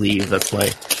 I believe. That's my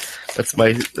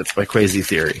crazy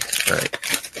theory. All right.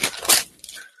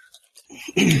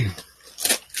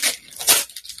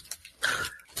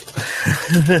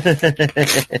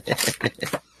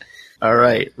 All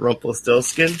right,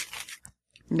 Rumpelstiltskin.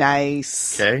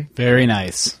 Nice. Okay. Very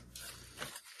nice.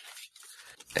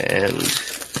 And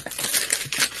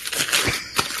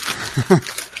I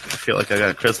feel like I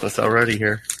got Christmas already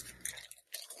here.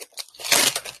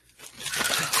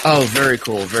 Oh, very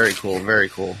cool, very cool, very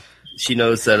cool. She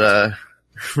knows that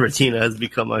Regina has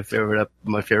become my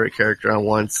favorite character on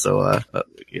once, so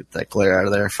get that glare out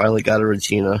of there. Finally got a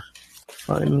Regina.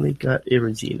 All right.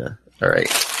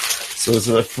 So those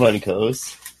are the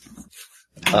Funkos.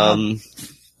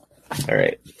 All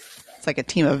right. It's like a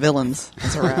team of villains.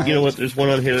 That's right. You know what? There's one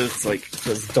on here that's like,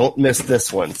 says, don't miss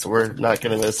this one. So we're not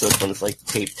going to miss this one. It's like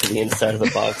taped to the inside of the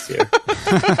box here.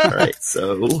 All right,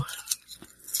 so.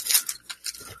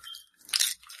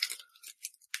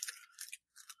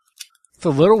 It's a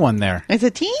little one there. It's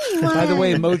a team one. By the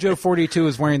way, Mojo 42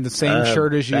 is wearing the same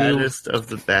shirt as you. Baddest of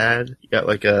the bad. You got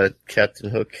like a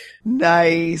Captain Hook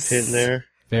Nice. pin there.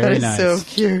 Very That is nice. so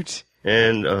cute.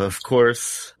 And, of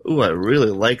course, I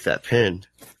really like that pin.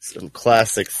 Some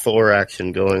classic Thor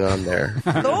action going on there.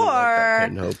 Thor.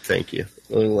 Pin, Hope, thank you.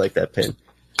 Really like that pin.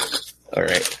 All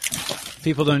right.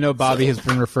 People don't know Bobby has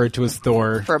been referred to as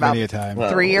Thor For about many a time.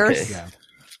 Well, 3 years.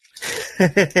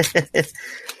 okay.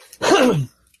 Yeah.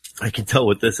 I can tell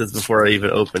what this is before I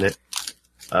even open it.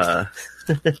 I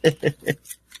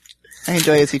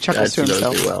enjoy as he chuckles to That does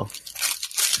himself. do well.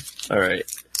 All right.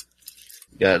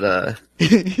 Got got a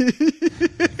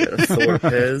Thor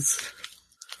Pez.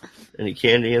 Any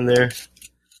candy in there?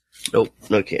 Nope,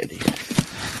 no candy.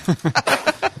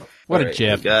 What All a right,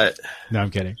 jib. we got. No, I'm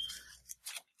kidding.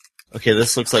 Okay,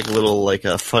 this looks like a little like a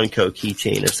Funko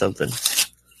keychain or something.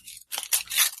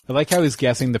 I like how he's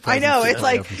guessing the I presents. know. before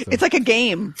he opens them. It's like a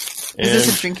game. And Is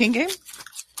this a drinking game?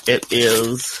 it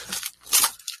is.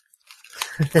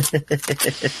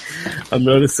 I'm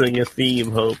noticing a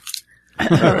theme, Hope. All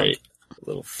right,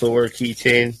 little Thor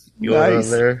keychain going Nice.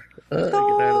 on there. Get out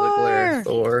of the glare,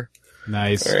 Thor.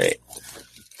 Nice. All right.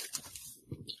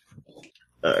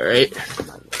 All right.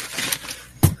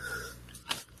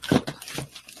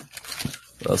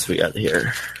 What else we got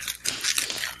here?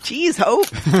 Jeez, Hope.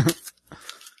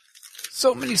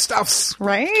 So many stuffs.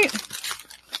 Right?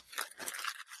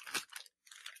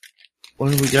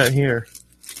 What do we got here?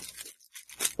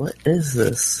 What is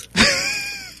this?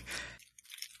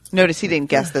 Notice he didn't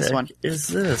guess this Heck one. is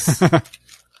this?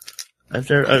 I've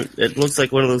never. It looks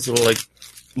like one of those little like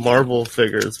marble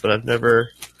figures, but I've never.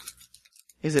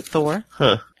 Is it Thor?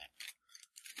 Huh.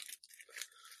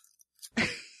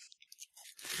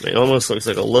 It almost looks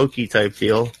like a Loki type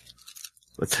deal.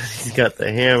 But then he's got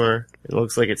the hammer. It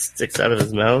looks like it sticks out of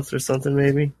his mouth or something,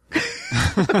 maybe.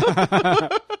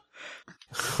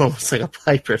 Almost like a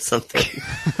pipe or something.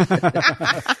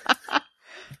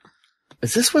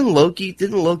 Is this when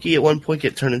didn't Loki at one point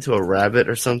get turned into a rabbit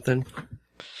or something?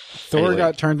 Thor Anyway.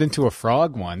 got turned into a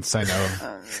frog once, I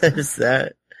know. Is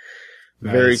that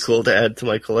very Nice. cool to add to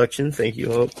my collection? Thank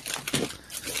you, Hope.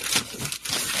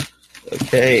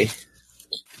 Okay.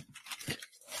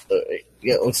 Alright.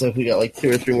 Yeah, it looks like we got like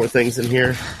 2 or 3 more things in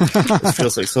here. This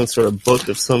feels like some sort of book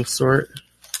of some sort.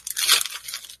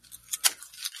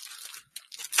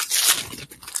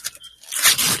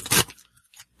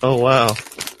 Oh, wow.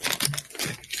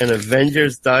 An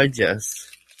Avengers Digest.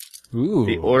 Ooh.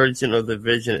 The Origin of the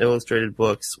Vision illustrated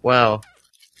books. Wow.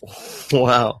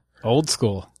 Wow. Old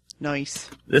school. Nice.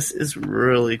 This is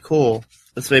really cool.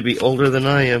 This may be older than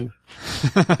I am.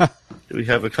 Do we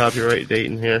have a copyright date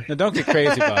in here? Now don't get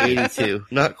crazy, Bobby. 82.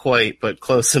 Not quite, but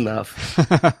close enough.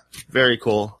 Very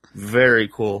cool. Very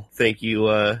cool. Thank you,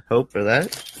 Hope, for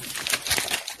that.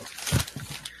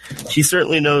 She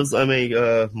certainly knows I'm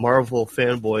a Marvel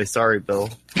fanboy. Sorry, Bill.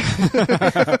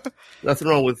 Nothing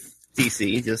wrong with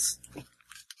DC, just...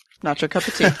 Not your cup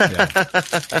of tea.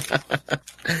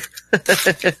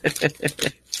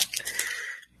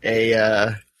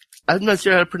 Yeah. I'm not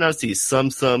sure how to pronounce these. Zoom,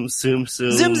 Zoom.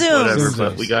 whatever. Zoom.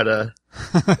 But we got a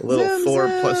little Zoom, Thor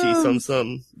zoom. plushie,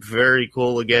 some. Very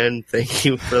cool again. Thank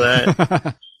you for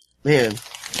that. Man,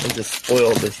 I'm just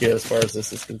spoiled this year as far as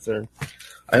this is concerned.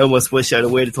 I almost wish I'd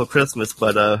have waited till Christmas,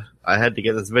 but I had to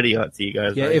get this video out to you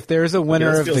guys. Yeah, right? if there's a winner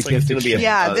Okay, of this the feels like it's gift gonna be exchange.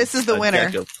 Yeah, this is the a winner.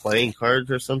 deck of playing cards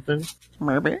or something.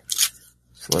 Maybe.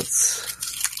 So let's.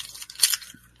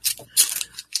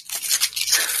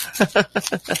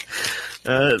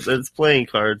 It's playing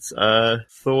cards.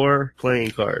 Thor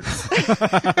playing cards.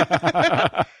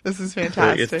 This is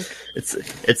fantastic.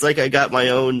 It's like I got my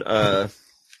own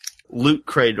loot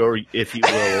crate, or if you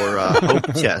will, or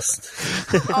hope chest.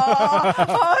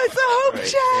 Oh, it's a hope Right,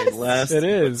 chest. and last, It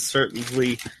is. but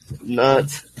certainly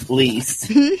not least.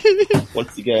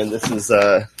 Once again, this is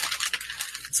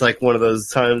it's like one of those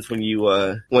times when you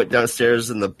went downstairs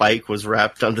and the bike was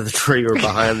wrapped under the tree or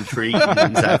behind the tree. You knew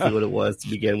exactly what it was to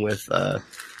begin with. I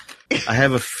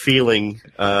have a feeling.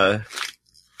 I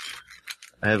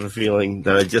have a feeling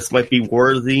that I just might be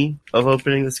worthy of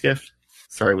opening this gift.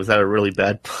 Sorry, was that a really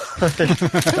bad pun?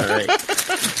 All right.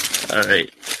 All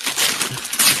right.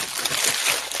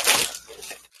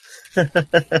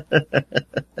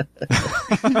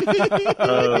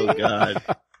 Oh, God.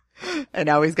 And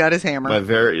now he's got his hammer.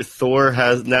 Thor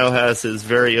now has his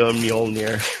very own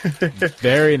Mjolnir.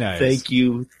 Very nice. Thank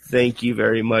you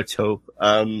very much, Hope.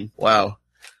 Wow.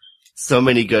 So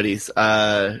many goodies.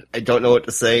 I don't know what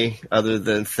to say other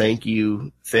than thank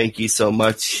you so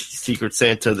much, Secret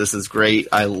Santa. This is great.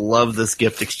 I love this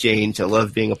gift exchange. I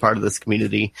love being a part of this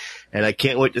community, and I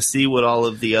can't wait to see what all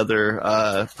of the other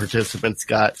participants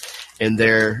got in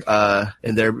their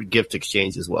gift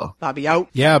exchange as well. Bobby out.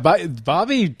 Yeah,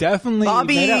 Bobby definitely.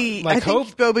 Bobby, I Hope.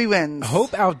 think Bobby wins.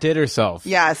 Hope outdid herself.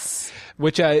 Yes.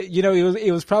 Which,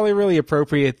 it was probably really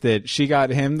appropriate that she got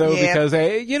him though, because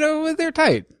they're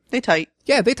tight. They tight.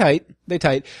 Yeah, they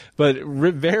tight, but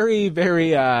very,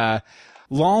 very,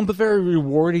 long but very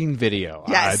rewarding video.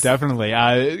 Yes. Definitely.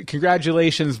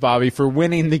 Congratulations, Bobby, for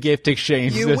winning the gift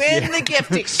exchange. You win the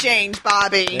gift exchange,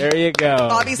 Bobby. There you go.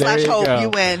 Bobby / Hope, you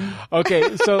win.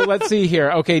 Okay, so let's see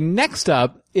here. Okay, next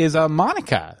up is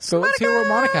Monica. So let's hear what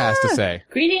Monica has to say.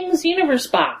 Greetings, Universe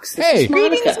Box. This Hey. is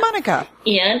Monica. Greetings, Monica.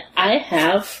 And I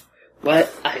have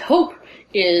what I hope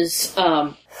is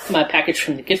my package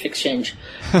from the gift exchange,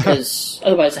 because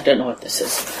otherwise I don't know what this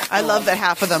is. I love that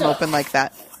half of them open like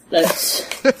that. Let's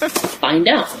find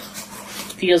out.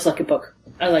 Feels like a book.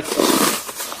 I like books.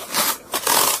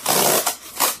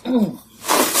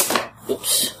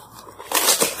 Oops.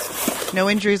 No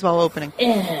injuries while opening.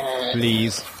 And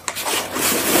Please.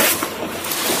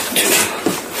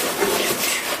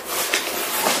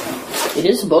 it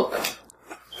is a book.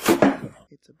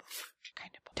 It's a book.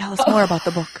 Kind of book. Tell us more about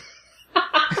the book.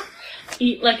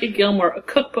 Eat Like a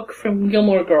cookbook from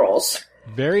Gilmore Girls.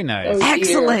 Very nice. Oh, dear.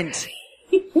 Excellent.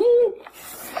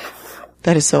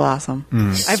 That is so awesome.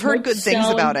 I've heard good things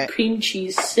Salad, about it. Cream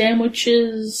cheese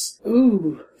sandwiches.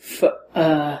 Ooh.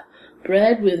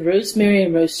 Bread with rosemary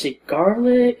and roasted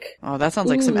garlic. Oh, that sounds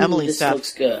like some Emily this stuff.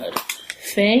 Looks good.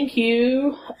 Thank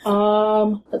you.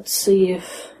 Let's see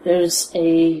if there's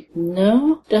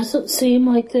no, doesn't seem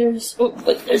like there's,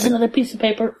 but there's another piece of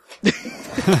paper.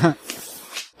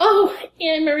 Oh,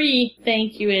 Anne-Marie.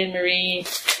 Thank you, Anne-Marie.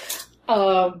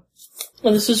 Well,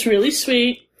 this was really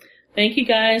sweet. Thank you,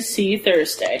 guys. See you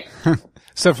Thursday.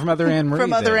 So from Mother Anne Marie. From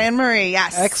Mother then. Anne Marie,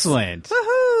 yes. Excellent.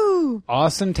 Woohoo!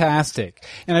 Awesome-tastic.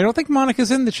 And I don't think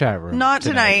Monica's in the chat room. Not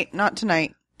tonight. Not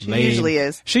tonight. She Lame. usually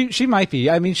is. She might be.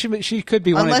 I mean, she could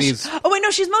be one of these. Oh, wait, no,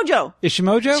 she's Mojo. Is she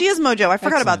Mojo? She is Mojo. I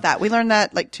forgot Excellent. about that. We learned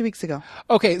that like 2 weeks ago.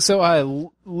 Okay,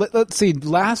 so let's see.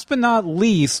 Last but not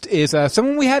least is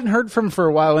someone we hadn't heard from for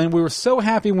a while, and we were so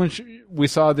happy when we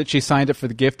saw that she signed up for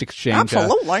the gift exchange.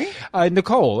 Absolutely.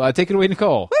 Nicole, take it away,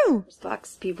 Nicole. Woo!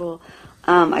 Box people.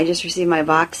 I just received my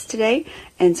box today,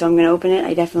 and so I'm going to open it.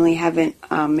 I definitely haven't.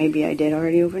 Maybe I did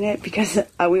already open it because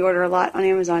we order a lot on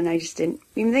Amazon. I just didn't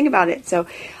even think about it. So,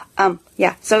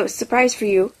 yeah. So, surprise for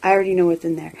you. I already know what's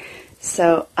in there.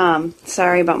 So,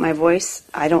 sorry about my voice.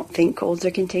 I don't think colds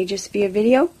are contagious via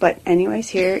video. But anyways,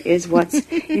 here is what's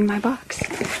in my box.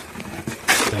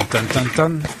 Dun, dun, dun,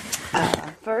 dun.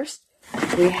 First,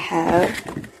 we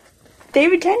have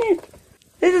David Tennant.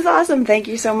 This is awesome. Thank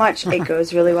you so much. It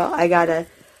goes really well. I got a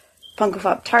Funko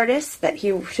Pop TARDIS that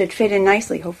he should fit in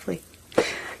nicely, hopefully.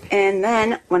 And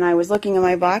then, when I was looking in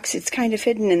my box, it's kind of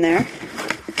hidden in there.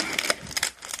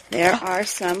 There are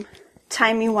some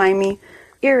timey-wimey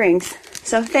earrings.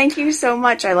 So thank you so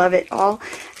much. I love it all.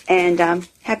 And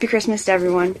happy Christmas to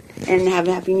everyone. And have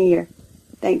a happy New Year.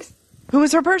 Thanks. Who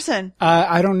is her person?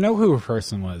 I don't know who her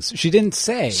person was. She didn't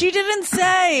say. She didn't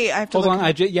say. I have to Hold look. on.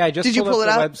 I just Did you pulled pull up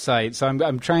it the up? website, so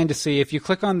I'm trying to see if you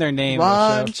click on their name. it'll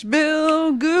show. Watch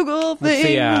Bill Google Let's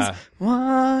things. see,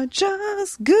 Watch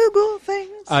us Google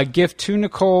things. Gift to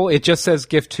Nicole. It just says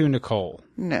gift to Nicole.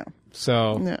 No.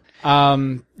 So, No.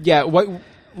 yeah. What?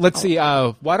 Let's see.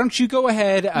 Why don't you go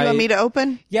ahead? You want me to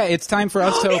open? Yeah, it's time for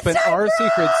us to open our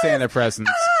secret Santa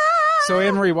presents. So,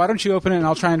 Anne-Marie, why don't you open it, and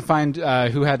I'll try and find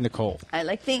who had Nicole. I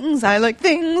like things. I like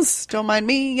things. Don't mind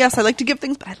me. Yes, I like to give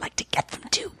things, but I like to get them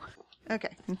too.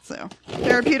 Okay, so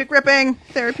therapeutic ripping.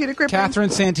 Catherine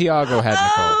Santiago had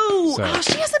Oh, Nicole. So.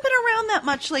 she hasn't been around that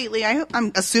much lately.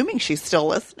 I'm assuming she's still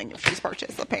listening if she's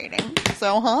participating.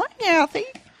 So, hi, Kathy.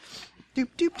 Doop,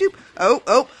 doop, doop.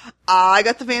 Oh, I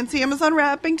got the fancy Amazon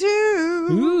wrapping too.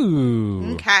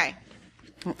 Ooh. Okay.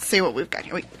 Let's see what we've got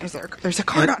here. Wait, there's a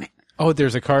card on it. Oh,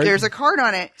 there's a card? There's a card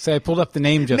on it. So I pulled up the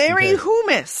name just Merry in case.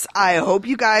 Humus. I hope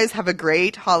you guys have a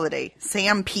great holiday.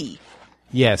 Sam P.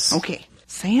 Yes. Okay.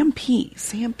 Sam P.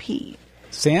 Sam P.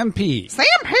 Sam P. Sam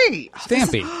P. Oh,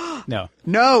 Stampy. No.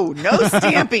 No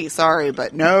Stampy. Sorry,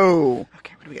 but no.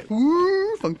 Okay, what do we got?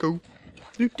 Ooh, Funko.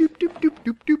 Doop, doop, doop, doop,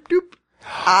 doop, doop, doop.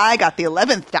 I got the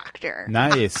 11th Doctor.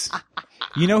 Nice.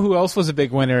 You know who else was a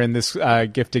big winner in this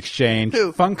gift exchange?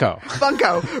 Who? Funko.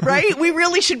 Funko, right? We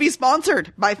really should be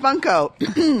sponsored by Funko.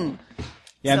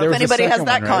 Yeah, So there if was a anybody has second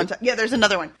that one, right? contact, yeah, there's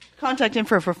another one. Contact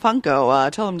info for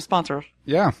Funko. Tell them to sponsor us.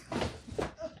 Yeah.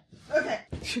 Okay.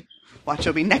 Watch,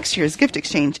 it'll be next year's gift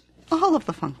exchange. All of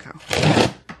the Funko.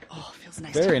 Oh, feels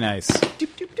nice. Very nice. Doop,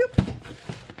 doop, doop.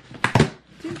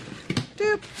 Doop,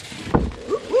 doop.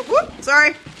 Whoop, whoop, whoop.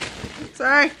 Sorry.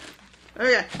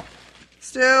 Okay.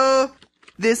 Still,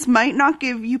 this might not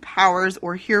give you powers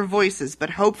or hear voices, but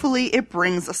hopefully it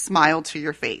brings a smile to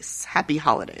your face. Happy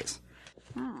holidays.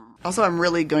 Also, I'm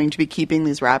really going to be keeping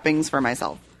these wrappings for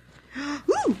myself.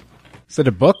 Woo! Is it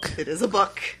a book? It is a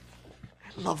book.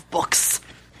 I love books.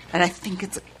 And I think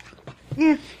it's a...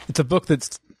 It's a book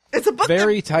that's It's a book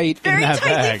very that's tight in very that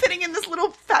tightly bag. fitting in this little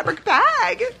fabric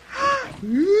bag.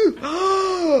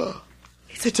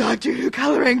 It's a Doctor Who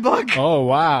coloring book. Oh,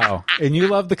 wow. And you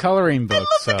love the coloring I books,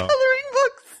 love so the coloring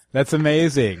books. that's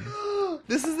amazing.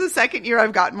 This is the second year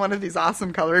I've gotten one of these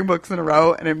awesome coloring books in a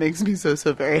row, and it makes me so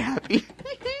very happy.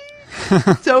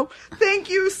 So, thank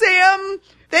you, Sam.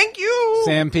 Thank you.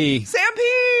 Sam P. Sam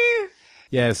P.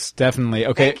 Yes, definitely.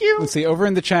 Okay, Thank you. let's see. Over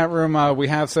in the chat room, we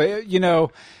have,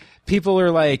 people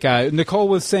are like, Nicole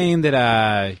was saying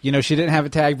that, she didn't have a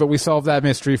tag, but we solved that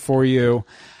mystery for you.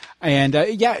 And,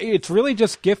 it's really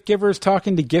just gift givers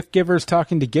talking to gift givers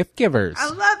talking to gift givers. I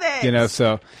love it.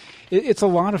 So it's a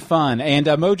lot of fun. And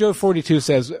Mojo42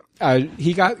 says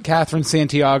he got Catherine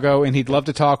Santiago, and he'd love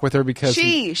to talk with her because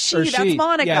that's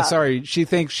Monica. Yeah, sorry. She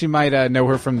thinks she might know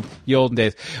her from the olden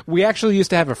days. We actually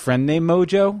used to have a friend named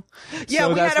Mojo. Yeah, so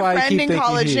we that's had a why I friend keep in thinking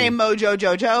college he. named Mojo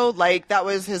Jojo. Like, that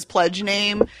was his pledge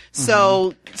name.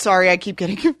 So, sorry, I keep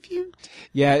getting confused.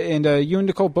 Yeah, and you and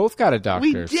Nicole both got a doctor.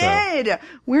 We did.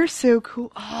 We're so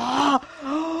cool.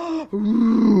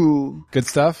 Ooh. Good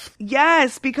stuff.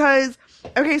 Yes, because,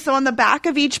 okay, so on the back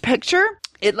of each picture,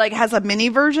 it has a mini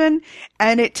version,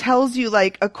 and it tells you a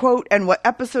quote and what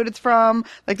episode it's from.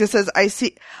 Like this says, I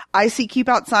see keep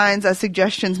out signs as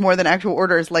suggestions more than actual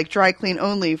orders, like dry clean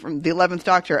only from the 11th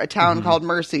Doctor, a town called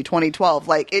Mercy, 2012.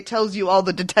 It tells you all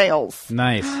the details.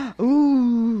 Nice.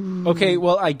 Ooh. Okay,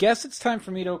 well, I guess it's time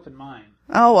for me to open mine.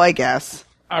 Oh, I guess.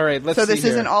 All right, let's So see this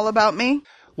here. isn't all about me?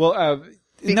 Well, no,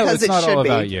 Because it's it not should all be.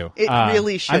 about you. It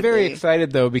really should I'm very be.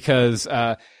 excited, though, because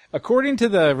according to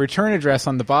the return address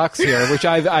on the box here, which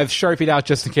I've Sharpied out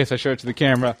just in case I show it to the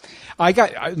camera, I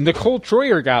got Nicole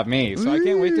Troyer got me, so I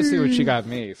can't wait to see what she got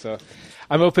me. So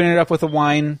I'm opening it up with a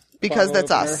wine. Because bottle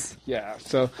that's opener. us. Yeah,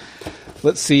 so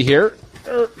let's see here.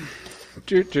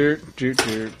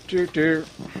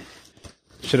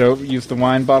 Should I use the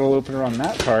wine bottle opener on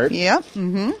that part? Yep.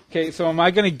 Mm-hmm. Okay, so am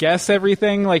I going to guess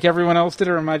everything like everyone else did,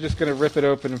 or am I just going to rip it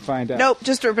open and find out? Nope,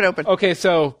 just rip it open. Okay,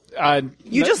 so...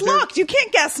 You just looked. You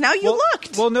can't guess now. You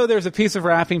looked. Well, no, there's a piece of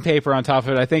wrapping paper on top of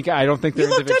it. I don't think they're You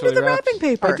looked under individually the wrapped. wrapping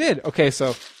paper. I did. Okay,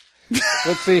 so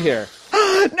let's see here.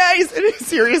 Nice. It is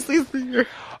seriously here.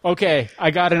 Okay,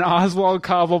 I got an Oswald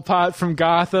Cobblepot from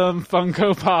Gotham,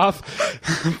 Funko Pop.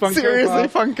 Funko Seriously,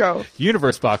 Pop. Funko.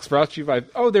 Universe Box brought to you by...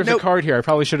 Oh, there's Nope. a card here. I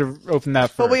probably should have opened that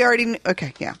first. But we already...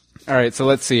 Okay, yeah. All right, so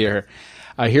let's see here.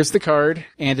 Here's the card,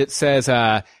 and it says,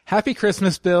 Happy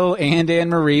Christmas, Bill and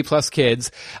Anne-Marie plus kids.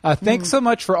 Thanks so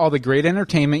much for all the great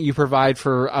entertainment you provide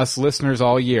for us listeners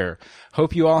all year.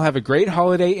 Hope you all have a great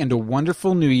holiday and a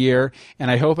wonderful new year, and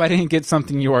I hope I didn't get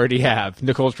something you already have.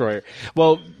 Nicole Troyer.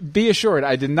 Well, be assured,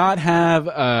 I did not have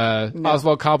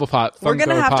Oswald Cobblepot Funko We're going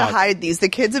to have to Pop. hide these. The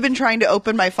kids have been trying to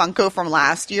open my Funko from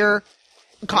last year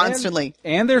constantly.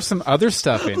 And there's some other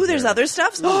stuff in Ooh, there's here. other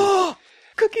stuff? Oh,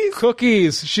 cookies.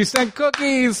 Cookies. She sent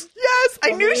cookies. Yes,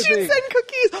 I knew she'd Amazing. send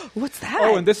cookies. What's that?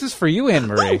 Oh, and this is for you,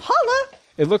 Anne-Marie. Oh, holla.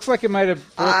 It looks like it might have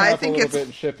broken I up a think little it's- bit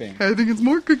in shipping. I think it's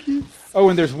more cookies. Oh,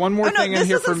 and there's one more Oh, no, thing in this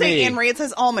here for doesn't say me. Anne-Marie. It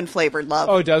says almond flavored, love.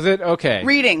 Oh, does it? Okay.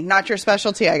 Reading, not your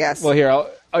specialty, I guess. Well, here,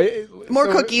 More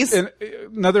cookies.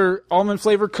 Another almond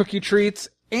flavor cookie treats,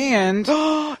 and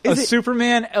a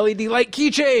Superman LED light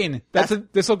keychain.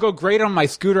 This will go great on my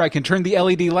scooter. I can turn the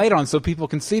LED light on so people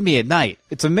can see me at night.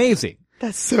 It's amazing.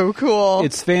 That's so cool.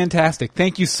 It's fantastic.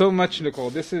 Thank you so much,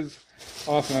 Nicole. This is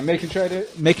awesome. I'm making sure I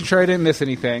didn't miss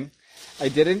anything. I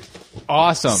didn't.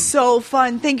 Awesome. So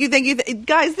fun. Thank you.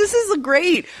 Guys, this is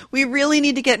great. We really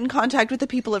need to get in contact with the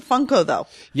people at Funko, though.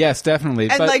 Yes, definitely.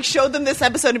 And, show them this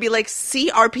episode and be like, see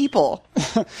our people.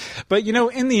 But,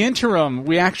 in the interim,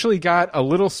 we actually got a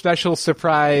little special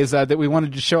surprise that we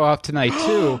wanted to show off tonight,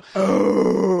 too.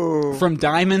 Oh. from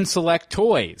Diamond Select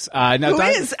Toys. Who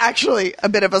is actually a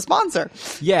bit of a sponsor.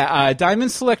 Yeah,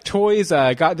 Diamond Select Toys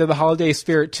got into the holiday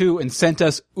spirit too and sent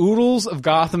us oodles of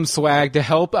Gotham swag to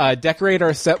help decorate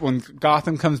our set when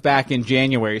Gotham comes back in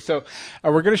January. So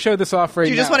we're going to show this off right now.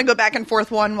 Do you just want to go back and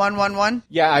forth one?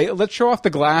 Yeah, let's show off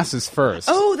the glasses first.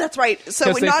 Oh, that's right.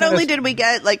 So not only did we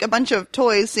get like a bunch of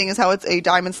toys, seeing as how it's a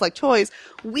Diamond Select Toys,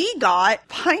 we got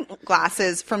pint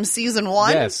glasses from season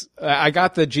 1. Yes, I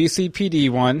got the GCPD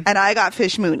one. And I got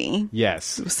Fish Mooney.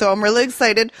 Yes. So I'm really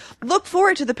excited. Look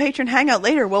forward to the patron hangout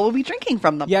later where we'll be drinking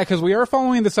from them. Yeah, because we are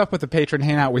following this up with the patron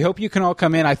hangout. We hope you can all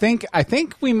come in. I think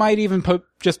we might even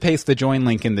just paste the join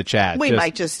link in the chat. We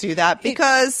might just do that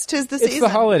because 'tis the season. It's the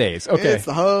holidays. Okay. It's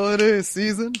the holiday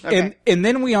season. Okay. And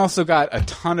then we also got a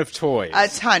ton of toys. A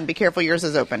ton. Be careful, yours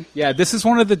is open. Yeah, this is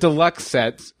one of the deluxe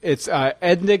sets. It's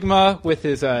Enigma with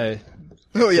his oh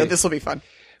yeah, this will be fun.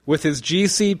 With his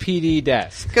GCPD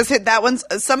desk. Because that one's,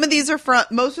 some of these are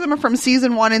most of them are from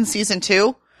season 1 and season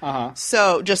 2. Uh-huh.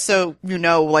 So, just so you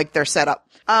know, like, they're set up.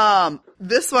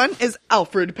 This one is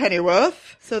Alfred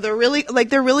Pennyworth. So they're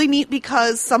really neat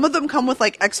because some of them come with,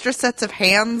 like, extra sets of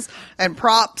hands and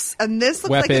props. And this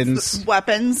looks like it's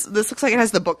weapons. This looks like it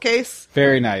has the bookcase.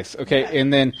 Very nice. Okay,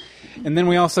 and then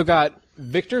we also got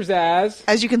Victor Zsasz.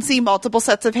 As you can see, multiple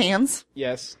sets of hands.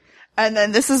 Yes. And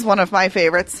then this is one of my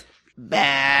favorites.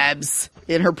 Babs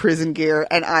in her prison gear,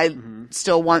 and I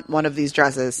still want one of these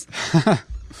dresses.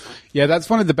 Yeah, that's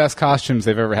one of the best costumes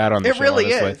they've ever had on the show. It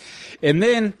really honestly is. And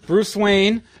then Bruce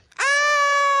Wayne.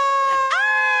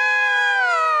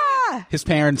 His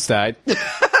parents died.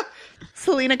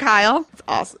 Selena Kyle. It's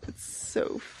awesome. It's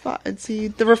so fun. See,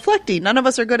 the reflecting. None of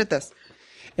us are good at this.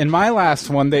 And my last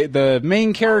one, the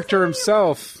main character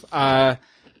himself,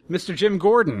 Mr. Jim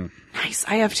Gordon. Nice.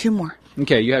 I have 2 more.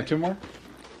 Okay, you have 2 more?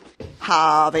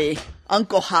 Harvey.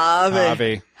 Uncle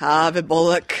Harvey. Harvey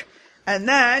Bullock. And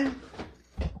then,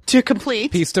 to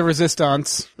complete... Piece de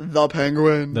resistance. The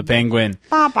Penguin. The Penguin.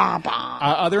 Ba, ba, ba.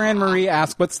 Other Anne-Marie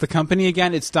asked, what's the company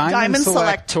again? It's Diamond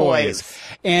Select Toys.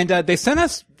 And they sent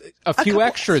us a few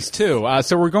extras, too.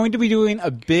 So we're going to be doing a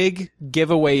big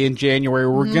giveaway in January.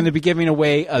 We're going to be giving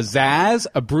away a Zsasz,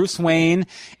 a Bruce Wayne,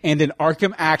 and an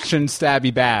Arkham Action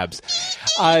Stabby Babs.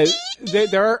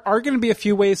 There are going to be a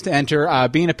few ways to enter.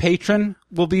 Being a patron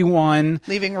will be one.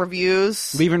 Leaving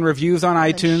reviews on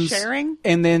iTunes. Sharing.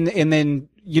 And then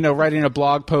writing a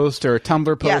blog post or a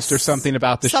Tumblr post or something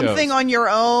about the show. Something on your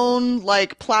own,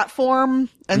 like, platform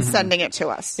and sending it to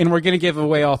us. And we're going to give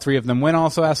away all 3 of them. Wynn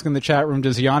also asked in the chat room,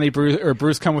 does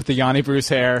Bruce come with the Yanni Bruce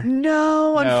hair?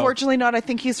 No, unfortunately not. I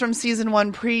think he's from season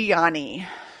 1 pre-Yanni.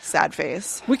 Sad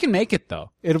face. We can make it, though.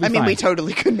 It'll be fine. We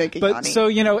totally could make it, But Yanni. so,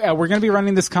 we're going to be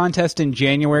running this contest in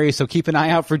January, so keep an eye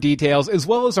out for details, as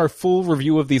well as our full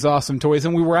review of these awesome toys.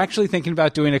 And we were actually thinking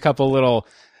about doing a couple little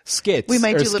skits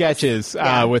or sketches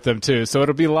with them, too. So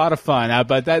it'll be a lot of fun.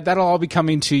 But that'll all be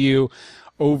coming to you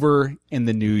over in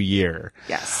the new year.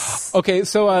 Yes. Okay,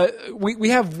 so we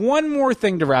have one more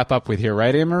thing to wrap up with here,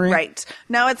 right, Anne-Marie? Right.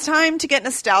 Now it's time to get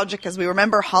nostalgic as we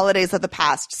remember holidays of the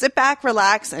past. Sit back,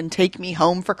 relax, and take me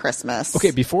home for Christmas. Okay,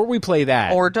 before we play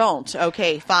that. Or don't.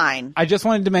 Okay, fine. I just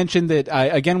wanted to mention that,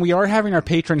 again, we are having our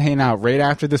patron hangout right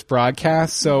after this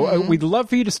broadcast, so we'd love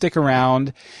for you to stick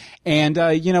around. And,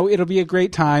 it'll be a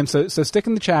great time, so stick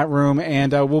in the chat room,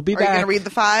 and we'll be back. Are you going to read the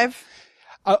 5?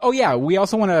 Yeah. We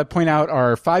also want to point out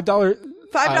our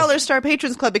 $5 Star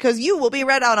Patrons Club, because you will be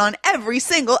read out on every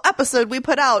single episode we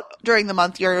put out during the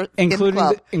month you're in the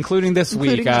club. Including this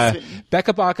week.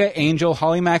 Becca Baca, Angel,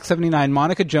 Holly Mac 79,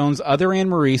 Monica Jones, Other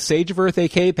Anne-Marie, Sage of Earth,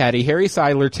 A.K. Patty, Harry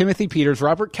Seidler, Timothy Peters,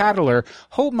 Robert Cattler,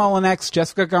 Hope Mollinex,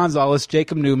 Jessica Gonzalez,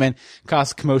 Jacob Newman,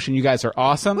 Costa Commotion. You guys are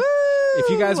awesome. Woo! If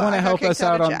you guys want to help us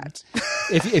out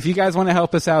if you guys want to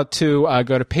help us out too,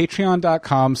 go to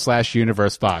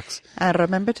patreon.com/universebox. And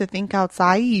remember to think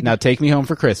outside. Now take me home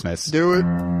for Christmas. Do it.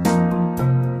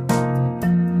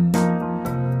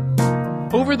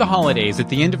 Over the holidays at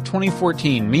the end of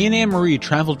 2014, me and Anne-Marie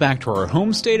traveled back to our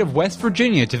home state of West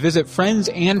Virginia to visit friends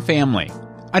and family.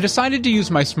 I decided to use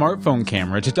my smartphone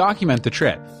camera to document the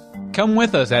trip. Come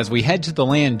with us as we head to the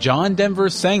land John Denver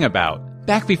sang about.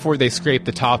 Back before they scraped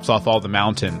the tops off all the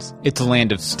mountains. It's a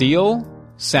land of steel,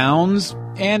 sounds,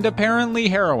 and apparently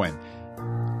heroin.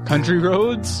 Country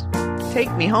roads?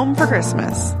 Take me home for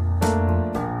Christmas.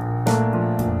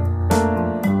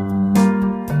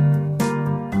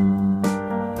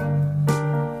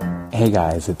 Hey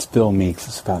guys, it's Bill Meeks.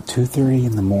 It's about 2:30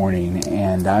 in the morning,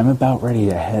 and I'm about ready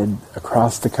to head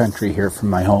across the country here from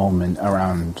my home and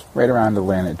right around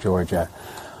Atlanta, Georgia.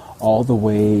 all the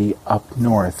way up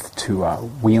north to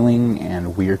Wheeling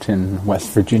and Weirton,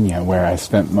 West Virginia, where I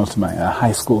spent most of my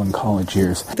high school and college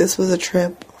years. This was a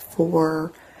trip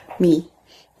for me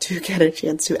to get a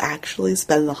chance to actually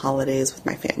spend the holidays with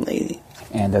my family.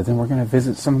 And then we're going to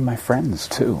visit some of my friends,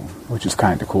 too, which is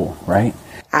kind of cool, right?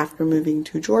 After moving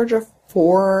to Georgia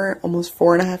almost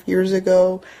 4.5 years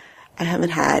ago, I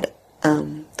haven't had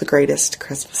the greatest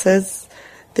Christmases.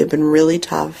 They've been really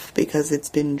tough because it's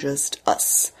been just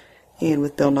us. And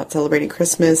with Bill not celebrating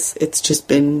Christmas, it's just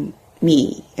been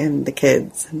me and the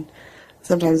kids. And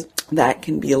sometimes that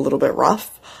can be a little bit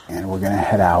rough. And we're going to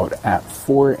head out at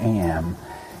 4 a.m.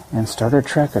 and start our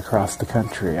trek across the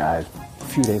country a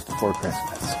few days before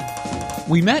Christmas.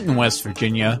 We met in West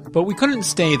Virginia, but we couldn't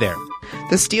stay there.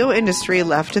 The steel industry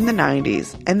left in the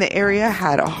 90s, and the area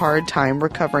had a hard time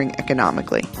recovering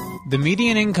economically. The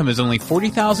median income is only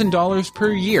 $40,000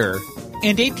 per year,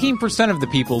 and 18% of the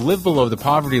people live below the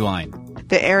poverty line.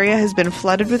 The area has been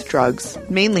flooded with drugs,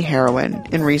 mainly heroin,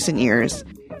 in recent years.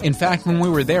 In fact, when we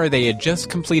were there, they had just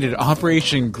completed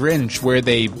Operation Grinch, where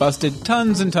they busted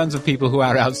tons and tons of people who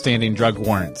had outstanding drug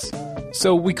warrants.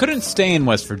 So we couldn't stay in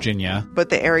West Virginia. But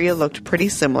the area looked pretty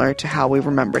similar to how we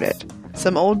remembered it.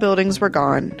 Some old buildings were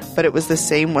gone, but it was the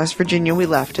same West Virginia we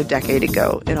left a decade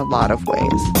ago in a lot of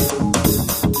ways.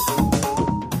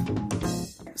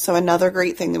 So another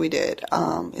great thing that we did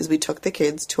is we took the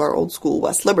kids to our old school,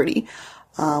 West Liberty,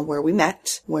 where we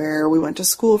met, where we went to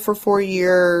school for 4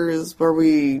 years, where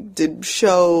we did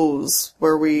shows,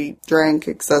 where we drank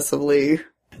excessively.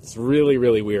 It's really,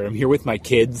 really weird. I'm here with my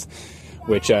kids,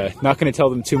 which not going to tell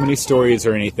them too many stories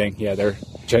or anything. Yeah,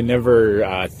 I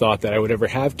never thought that I would ever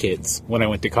have kids when I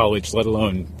went to college, let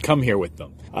alone come here with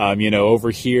them.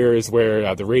 Over here is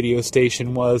where the radio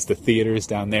station was, the theater's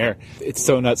down there. It's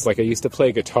so nuts. Like, I used to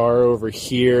play guitar over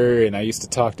here, and I used to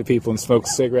talk to people and smoke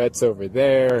cigarettes over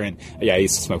there. And yeah, I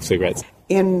used to smoke cigarettes.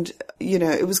 And,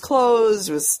 it was closed.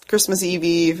 It was Christmas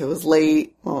Eve. It was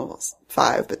late. Well, it was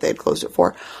 5, but they had closed at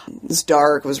 4. It was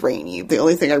dark. It was rainy. The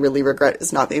only thing I really regret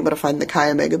is not being able to find the Chi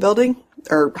Omega building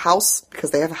or house,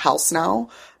 because they have a house now.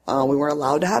 We weren't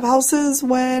allowed to have houses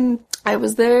when I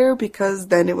was there, because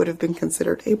then it would have been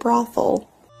considered a brothel.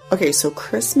 Okay, so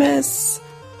Christmas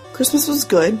was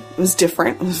good. It was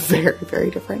different. It was very, very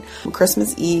different.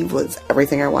 Christmas Eve was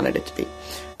everything I wanted it to be.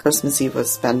 Christmas Eve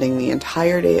was spending the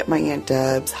entire day at my Aunt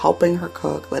Deb's, helping her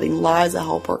cook, letting Liza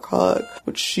help her cook,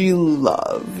 which she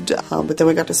loved. But then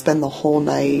we got to spend the whole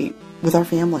night with our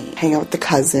family, hang out with the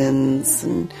cousins,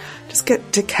 and just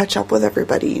get to catch up with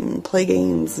everybody and play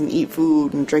games and eat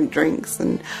food and drink drinks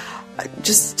and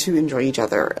just to enjoy each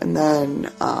other. And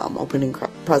then opening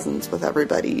presents with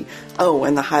everybody. Oh,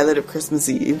 and the highlight of Christmas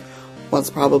Eve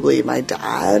was probably my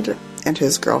dad and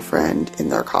his girlfriend in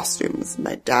their costumes.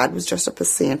 My dad was dressed up as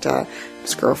Santa.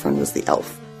 His girlfriend was the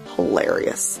elf.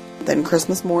 Hilarious. Then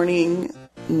Christmas morning,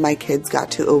 my kids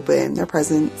got to open their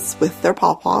presents with their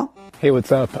pawpaw. Hey,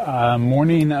 what's up?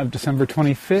 Morning of December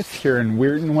 25th here in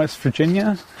Weirton, West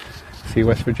Virginia. See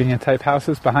West Virginia type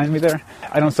houses behind me there.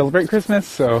 I don't celebrate Christmas,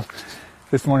 so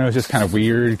this morning was just kind of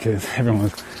weird because everyone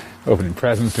was opening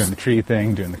presents, doing the tree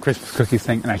thing, doing the Christmas cookies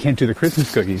thing, and I can't do the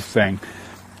Christmas cookies thing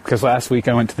because last week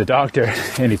I went to the doctor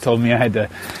and he told me I had to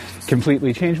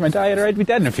completely change my diet or I'd be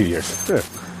dead in a few years. Ugh.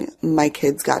 My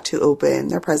kids got to open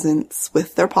their presents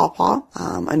with their pawpaw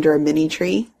under a mini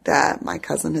tree that my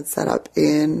cousin had set up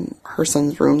in her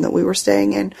son's room that we were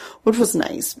staying in, which was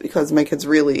nice because my kids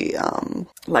really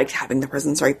liked having the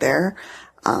presents right there.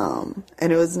 And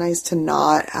it was nice to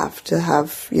not have to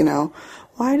have,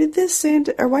 why did this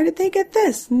Santa, or why did they get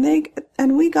this?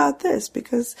 And we got this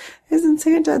because isn't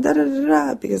Santa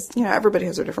da-da-da-da, because, everybody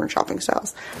has their different shopping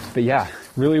styles. But yeah,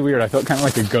 really weird. I felt kind of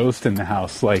like a ghost in the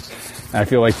house. Like, I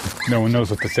feel like no one knows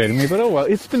what to say to me, but oh well,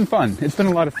 it's been fun. It's been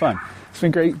a lot of fun. It's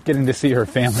been great getting to see her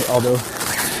family, although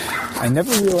I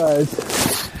never realized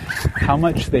how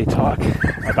much they talk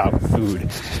about food.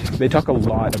 They talk a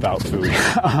lot about food.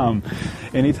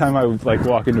 Anytime I would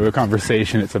walk into a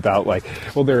conversation, it's about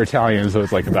they're Italian, so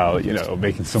it's about,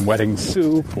 making some wedding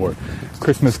soup or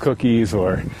Christmas cookies,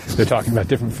 or they're talking about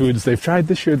different foods they've tried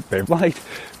this year that they've liked.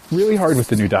 Really hard with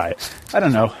the new diet. I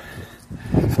don't know.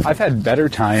 I've had better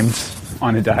times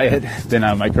on a diet than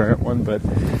on my current one, but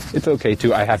it's okay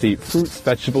too. I have to eat fruits,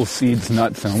 vegetables, seeds,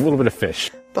 nuts, and a little bit of fish.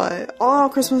 But all in all,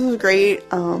 Christmas was great.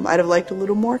 I'd have liked a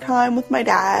little more time with my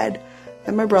dad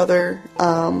and my brother,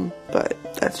 but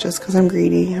that's just because I'm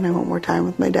greedy and I want more time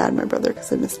with my dad and my brother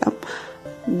because I miss them.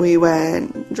 We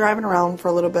went driving around for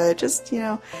a little bit. Just,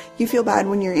 you feel bad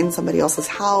when you're in somebody else's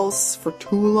house for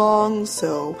too long,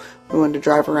 so we wanted to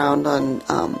drive around and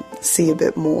see a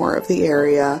bit more of the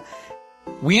area.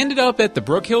 We ended up at the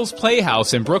Brook Hills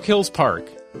Playhouse in Brook Hills Park,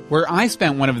 where I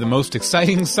spent one of the most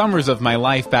exciting summers of my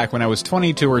life back when I was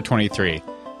 22 or 23.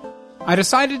 I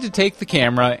decided to take the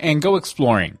camera and go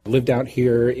exploring. Lived out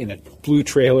here in a blue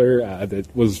trailer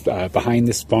that was behind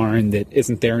this barn that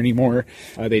isn't there anymore.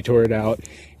 They tore it out.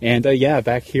 And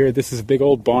back here, this is a big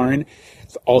old barn.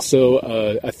 It's also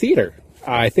a theater.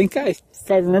 I think if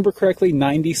I remember correctly,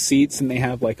 90 seats, and they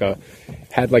have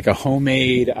had a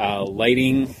homemade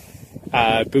lighting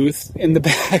booth in the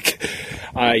back.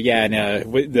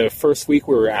 The first week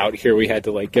we were out here, we had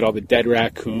to get all the dead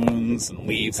raccoons and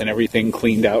leaves and everything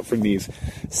cleaned out from these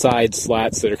side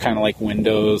slats that are kind of like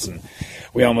windows, and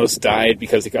we almost died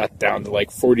because it got down to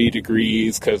 40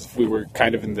 degrees because we were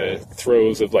kind of in the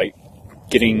throes of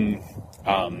getting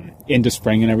into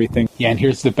spring and everything. Yeah, and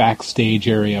here's the backstage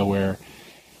area where,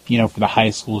 for the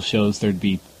high school shows, there'd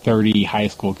be 30 high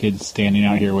school kids standing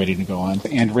out here waiting to go on.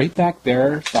 And right back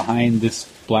there, behind this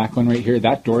black one right here,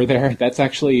 that door there, that's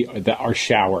actually our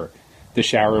shower. The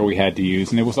shower we had to use.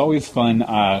 And it was always fun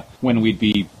when we'd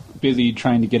be busy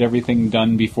trying to get everything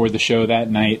done before the show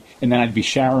that night. And then I'd be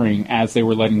showering as they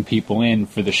were letting people in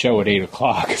for the show at 8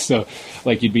 o'clock. So,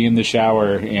 you'd be in the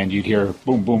shower and you'd hear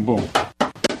boom, boom, boom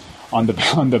on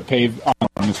the pave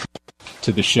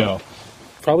to the show.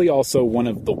 Probably also one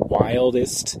of the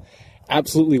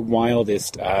absolutely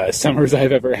wildest summers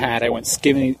I've ever had. I went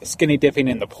skinny dipping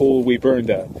in the pool. We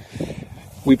burned a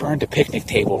picnic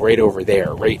table right over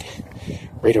there, right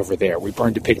over there. We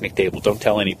burned a picnic table. Don't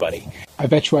tell anybody. I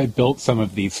bet you I built some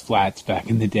of these flats back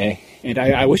in the day. And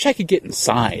I wish I could get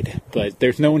inside, but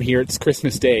there's no one here. It's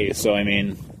Christmas Day, so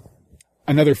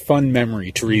another fun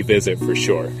memory to revisit for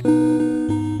sure.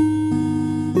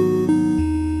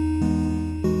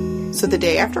 So the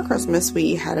day after Christmas,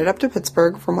 we headed up to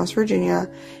Pittsburgh from West Virginia,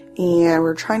 and we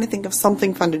were trying to think of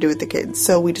something fun to do with the kids.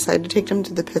 So we decided to take them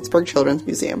to the Pittsburgh Children's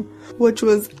Museum, which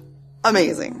was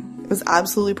amazing. It was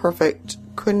absolutely perfect.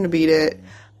 Couldn't beat it.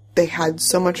 They had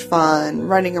so much fun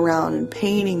running around and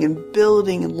painting and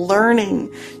building and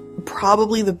learning.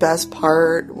 Probably the best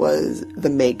part was the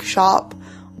make shop.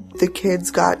 The kids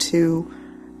got to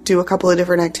do a couple of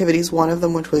different activities. One of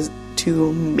them, which was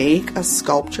to make a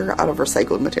sculpture out of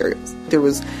recycled materials. There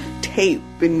was tape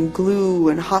and glue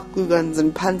and hot glue guns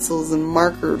and pencils and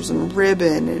markers and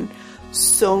ribbon and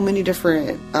so many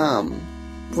different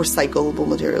recyclable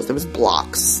materials. There was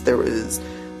blocks, there was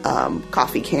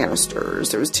coffee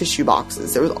canisters, there was tissue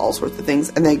boxes, there was all sorts of things,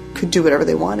 and they could do whatever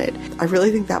they wanted. I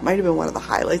really think that might have been one of the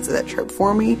highlights of that trip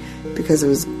for me, because it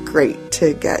was great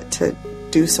to get to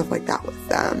do stuff like that with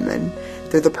them, and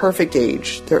they're the perfect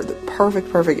age. They're the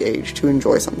perfect age to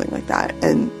enjoy something like that,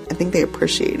 and I think they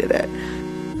appreciated it.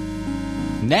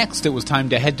 Next, it was time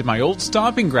to head to my old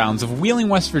stomping grounds of Wheeling,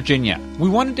 West Virginia. We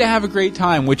wanted to have a great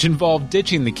time, which involved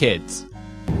ditching the kids.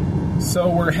 So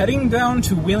we're heading down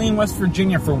to Wheeling, West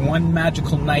Virginia for one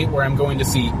magical night where I'm going to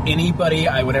see anybody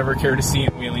I would ever care to see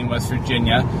in Wheeling, West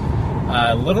Virginia.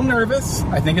 A little nervous.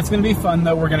 I think it's going to be fun,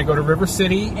 though. We're going to go to River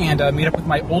City and meet up with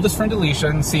my oldest friend, Alicia,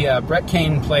 and see Brett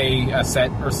Kane play a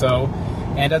set or so.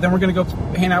 And then we're going to go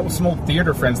hang out with some old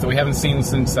theater friends that we haven't seen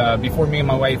since before me and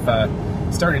my wife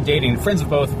started dating. Friends of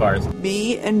both of ours.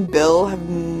 Me and Bill have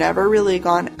never really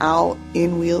gone out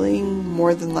in Wheeling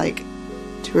more than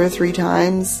 2 or 3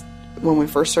 times when we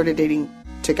first started dating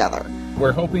together.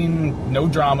 We're hoping no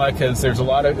drama, because there's a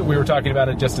lot of, we were talking about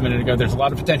it just a minute ago, there's a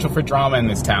lot of potential for drama in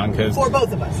this town. Cause for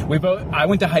both of us. I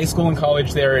went to high school and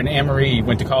college there, and Anne-Marie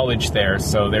went to college there,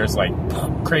 so there's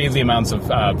crazy amounts of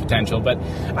potential, but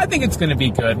I think it's going to be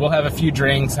good. We'll have a few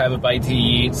drinks, have a bite to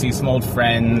eat, see some old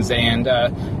friends, and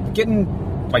get in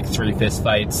 3 fist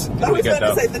fights. I was going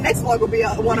to say, the next vlog will be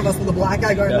one of us with a black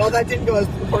eye going, well, that didn't go as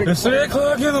according to... It's 3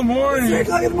 o'clock in the morning! It's 3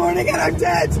 o'clock in the morning and I'm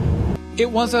dead! It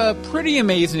was a pretty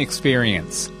amazing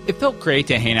experience. It felt great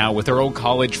to hang out with our old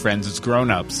college friends as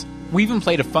grown-ups. We even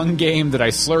played a fun game that I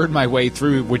slurred my way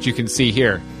through, which you can see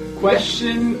here.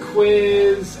 Question,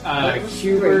 quiz,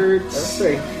 Hubert,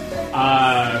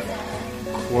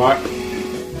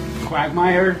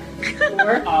 Quagmire,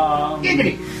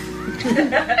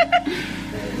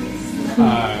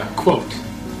 quote.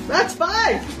 That's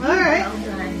 5!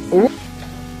 Alright.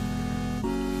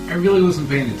 I really wasn't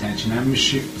paying attention. I'm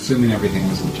assuming everything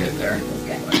was legit there.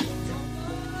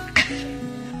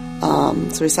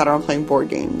 So we sat around playing board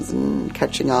games and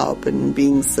catching up and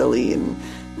being silly, and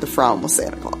the frown was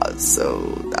Santa Claus, so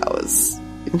that was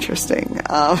interesting.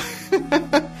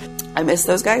 I miss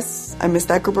those guys. I miss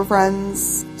that group of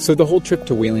friends. So the whole trip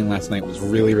to Wheeling last night was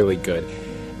really, really good.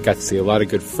 Got to see a lot of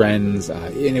good friends,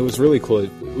 and it was really cool.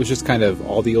 It was just kind of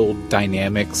all the old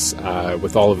dynamics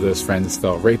with all of those friends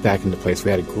fell right back into place. We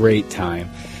had a great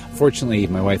time. Unfortunately,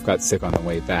 my wife got sick on the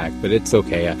way back, but it's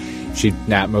okay. She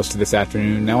napped most of this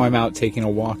afternoon. Now I'm out taking a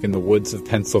walk in the woods of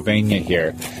Pennsylvania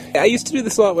here. I used to do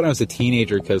this a lot when I was a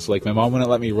teenager because, like, my mom wouldn't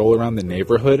let me roll around the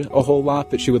neighborhood a whole lot,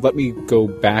 but she would let me go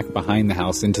back behind the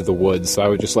house into the woods. So I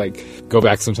would just, like, go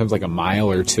back sometimes like a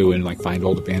mile or two and, like, find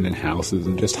old abandoned houses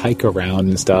and just hike around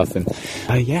and stuff. And,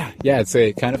 yeah, it's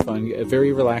a kind of fun, a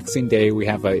very relaxing day. We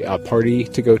have a party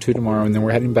to go to tomorrow, and then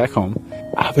we're heading back home.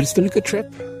 But it's been a good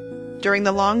trip. During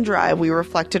the long drive, we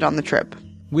reflected on the trip.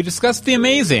 We discussed the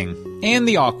amazing and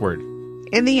the awkward.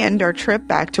 In the end, our trip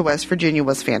back to West Virginia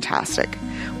was fantastic.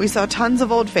 We saw tons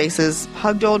of old faces,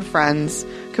 hugged old friends,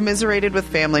 commiserated with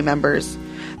family members.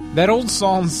 That old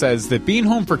song says that being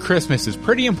home for Christmas is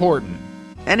pretty important.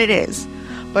 And it is.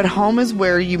 But home is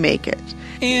where you make it.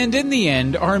 And in the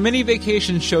end, our mini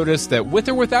vacation showed us that with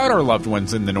or without our loved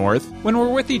ones in the north, when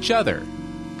we're with each other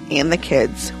and the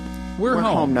kids, we're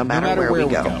home no matter where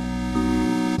we go.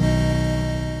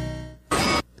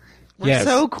 We're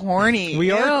so corny. We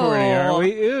are corny, aren't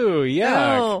we? Ooh,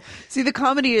 yeah. No. See, the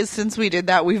comedy is since we did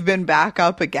that, we've been back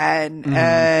up again,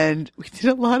 and we did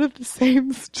a lot of the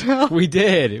same stuff. We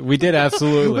did,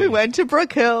 absolutely. We went to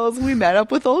Brook Hills, we met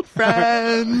up with old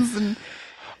friends, and...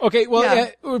 Okay,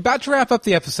 well, we're about to wrap up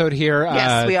the episode here.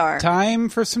 Yes, we are. Time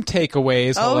for some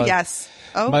takeaways. Oh, yes.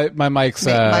 Oh, my mic's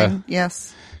mine,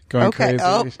 yes. Going crazy.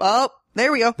 Oh, there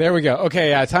we go. There we go.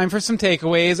 Okay, time for some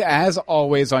takeaways, as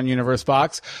always on Universe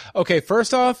Box. Okay,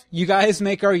 first off, you guys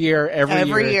make our year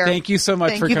every year. Thank you so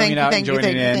much for coming out and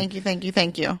joining in.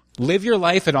 Thank you. Live your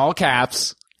life in all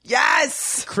caps.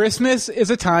 Yes! Christmas is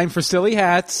a time for silly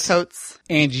hats. Totes.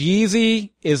 And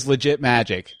Yeezy is legit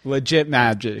magic. Legit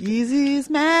magic. Yeezy's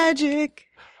magic.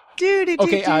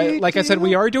 Okay, like I said,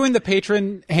 we are doing the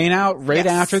patron hangout right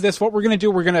after this. What we're going to do,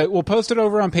 we'll post it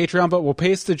over on Patreon, but we'll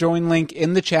paste the join link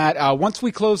in the chat. Once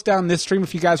we close down this stream,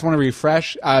 if you guys want to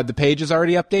refresh, the page is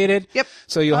already updated. Yep.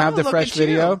 So you'll have the fresh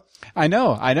video. You. I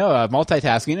know,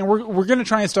 multitasking. And we're going to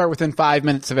try and start within 5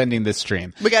 minutes of ending this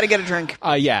stream. We got to get a drink.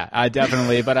 Yeah,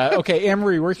 definitely. But, okay,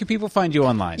 Anne-Marie, where can people find you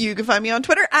online? You can find me on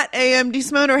Twitter at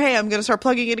AMDSimone, or hey, I'm going to start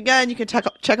plugging it again. You can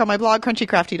check out my blog,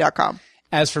 crunchycrafty.com.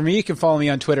 As for me, you can follow me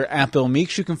on Twitter at Bill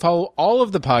Meeks. You can follow all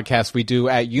of the podcasts we do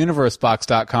at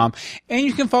universebox.com. And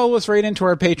you can follow us right into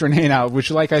our Patreon hangout,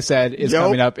 which, like I said, is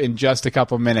coming up in just a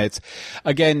couple minutes.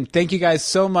 Again, thank you guys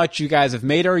so much. You guys have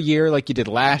made our year like you did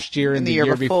last year and the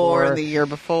year before. And the year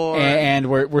before. And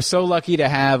we're so lucky to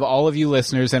have all of you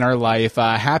listeners in our life.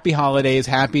 Happy holidays,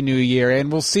 happy new year.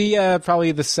 And we'll see you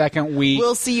probably the second week.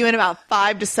 We'll see you in about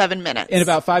 5 to 7 minutes. In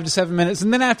about 5 to 7 minutes.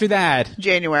 And then after that,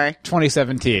 January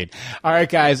 2017. All right,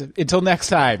 guys, until next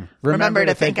time, remember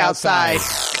to think outside.